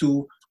best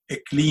to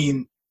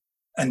clean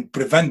and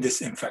prevent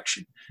this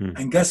infection.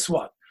 And guess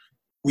what?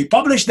 We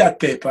published that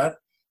paper,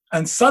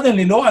 and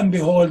suddenly, lo and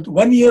behold,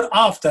 1 year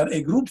after,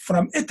 a group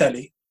from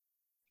Italy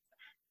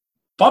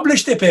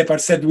published a paper,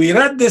 said, we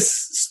read this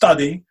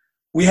study,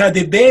 we had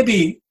a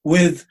baby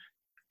with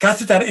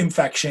catheter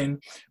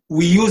infection,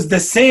 we used the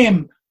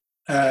same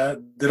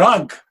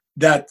drug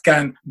that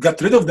can get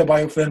rid of the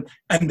biofilm,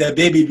 and the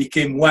baby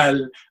became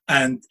well,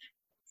 and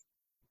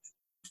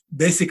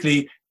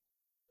basically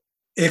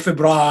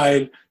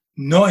afebrile,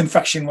 no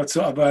infection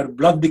whatsoever,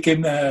 blood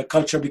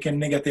culture became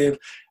negative.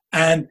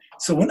 And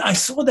so when I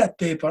saw that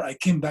paper, I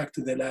came back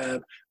to the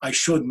lab. I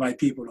showed my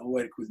people who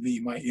work with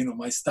me,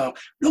 my staff.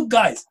 Look,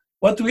 guys,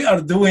 what we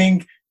are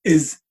doing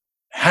is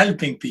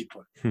helping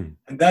people. And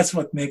that's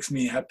what makes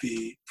me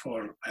happy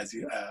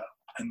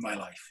in my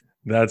life.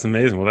 That's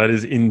amazing. Well, that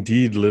is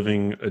indeed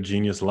living a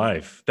genius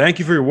life. Thank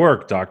you for your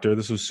work, Doctor.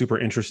 This was super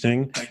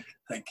interesting. Thank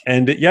you.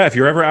 And yeah, if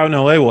you're ever out in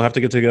LA, we'll have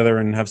to get together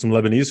and have some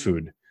Lebanese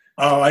food.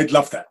 Oh, I'd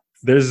love that.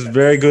 There's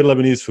very good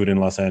Lebanese food in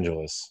Los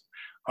Angeles.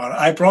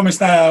 I promise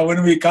that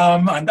when we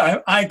come, and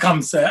I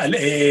come to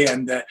LA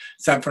and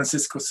San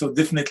Francisco, so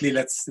definitely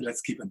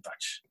let's keep in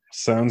touch.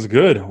 Sounds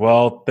good.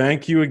 Well,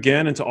 thank you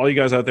again. And to all you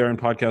guys out there in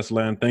podcast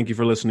land, thank you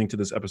for listening to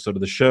this episode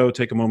of the show.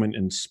 Take a moment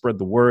and spread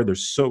the word.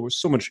 There's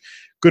so much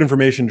good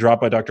information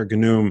dropped by Dr.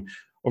 Ghannoum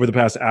over the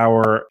past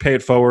hour. Pay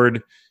it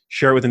forward.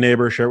 Share it with a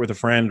neighbor. Share it with a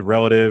friend,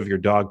 relative, your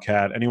dog,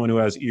 cat, anyone who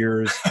has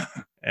ears.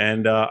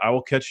 And I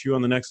will catch you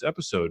on the next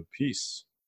episode. Peace.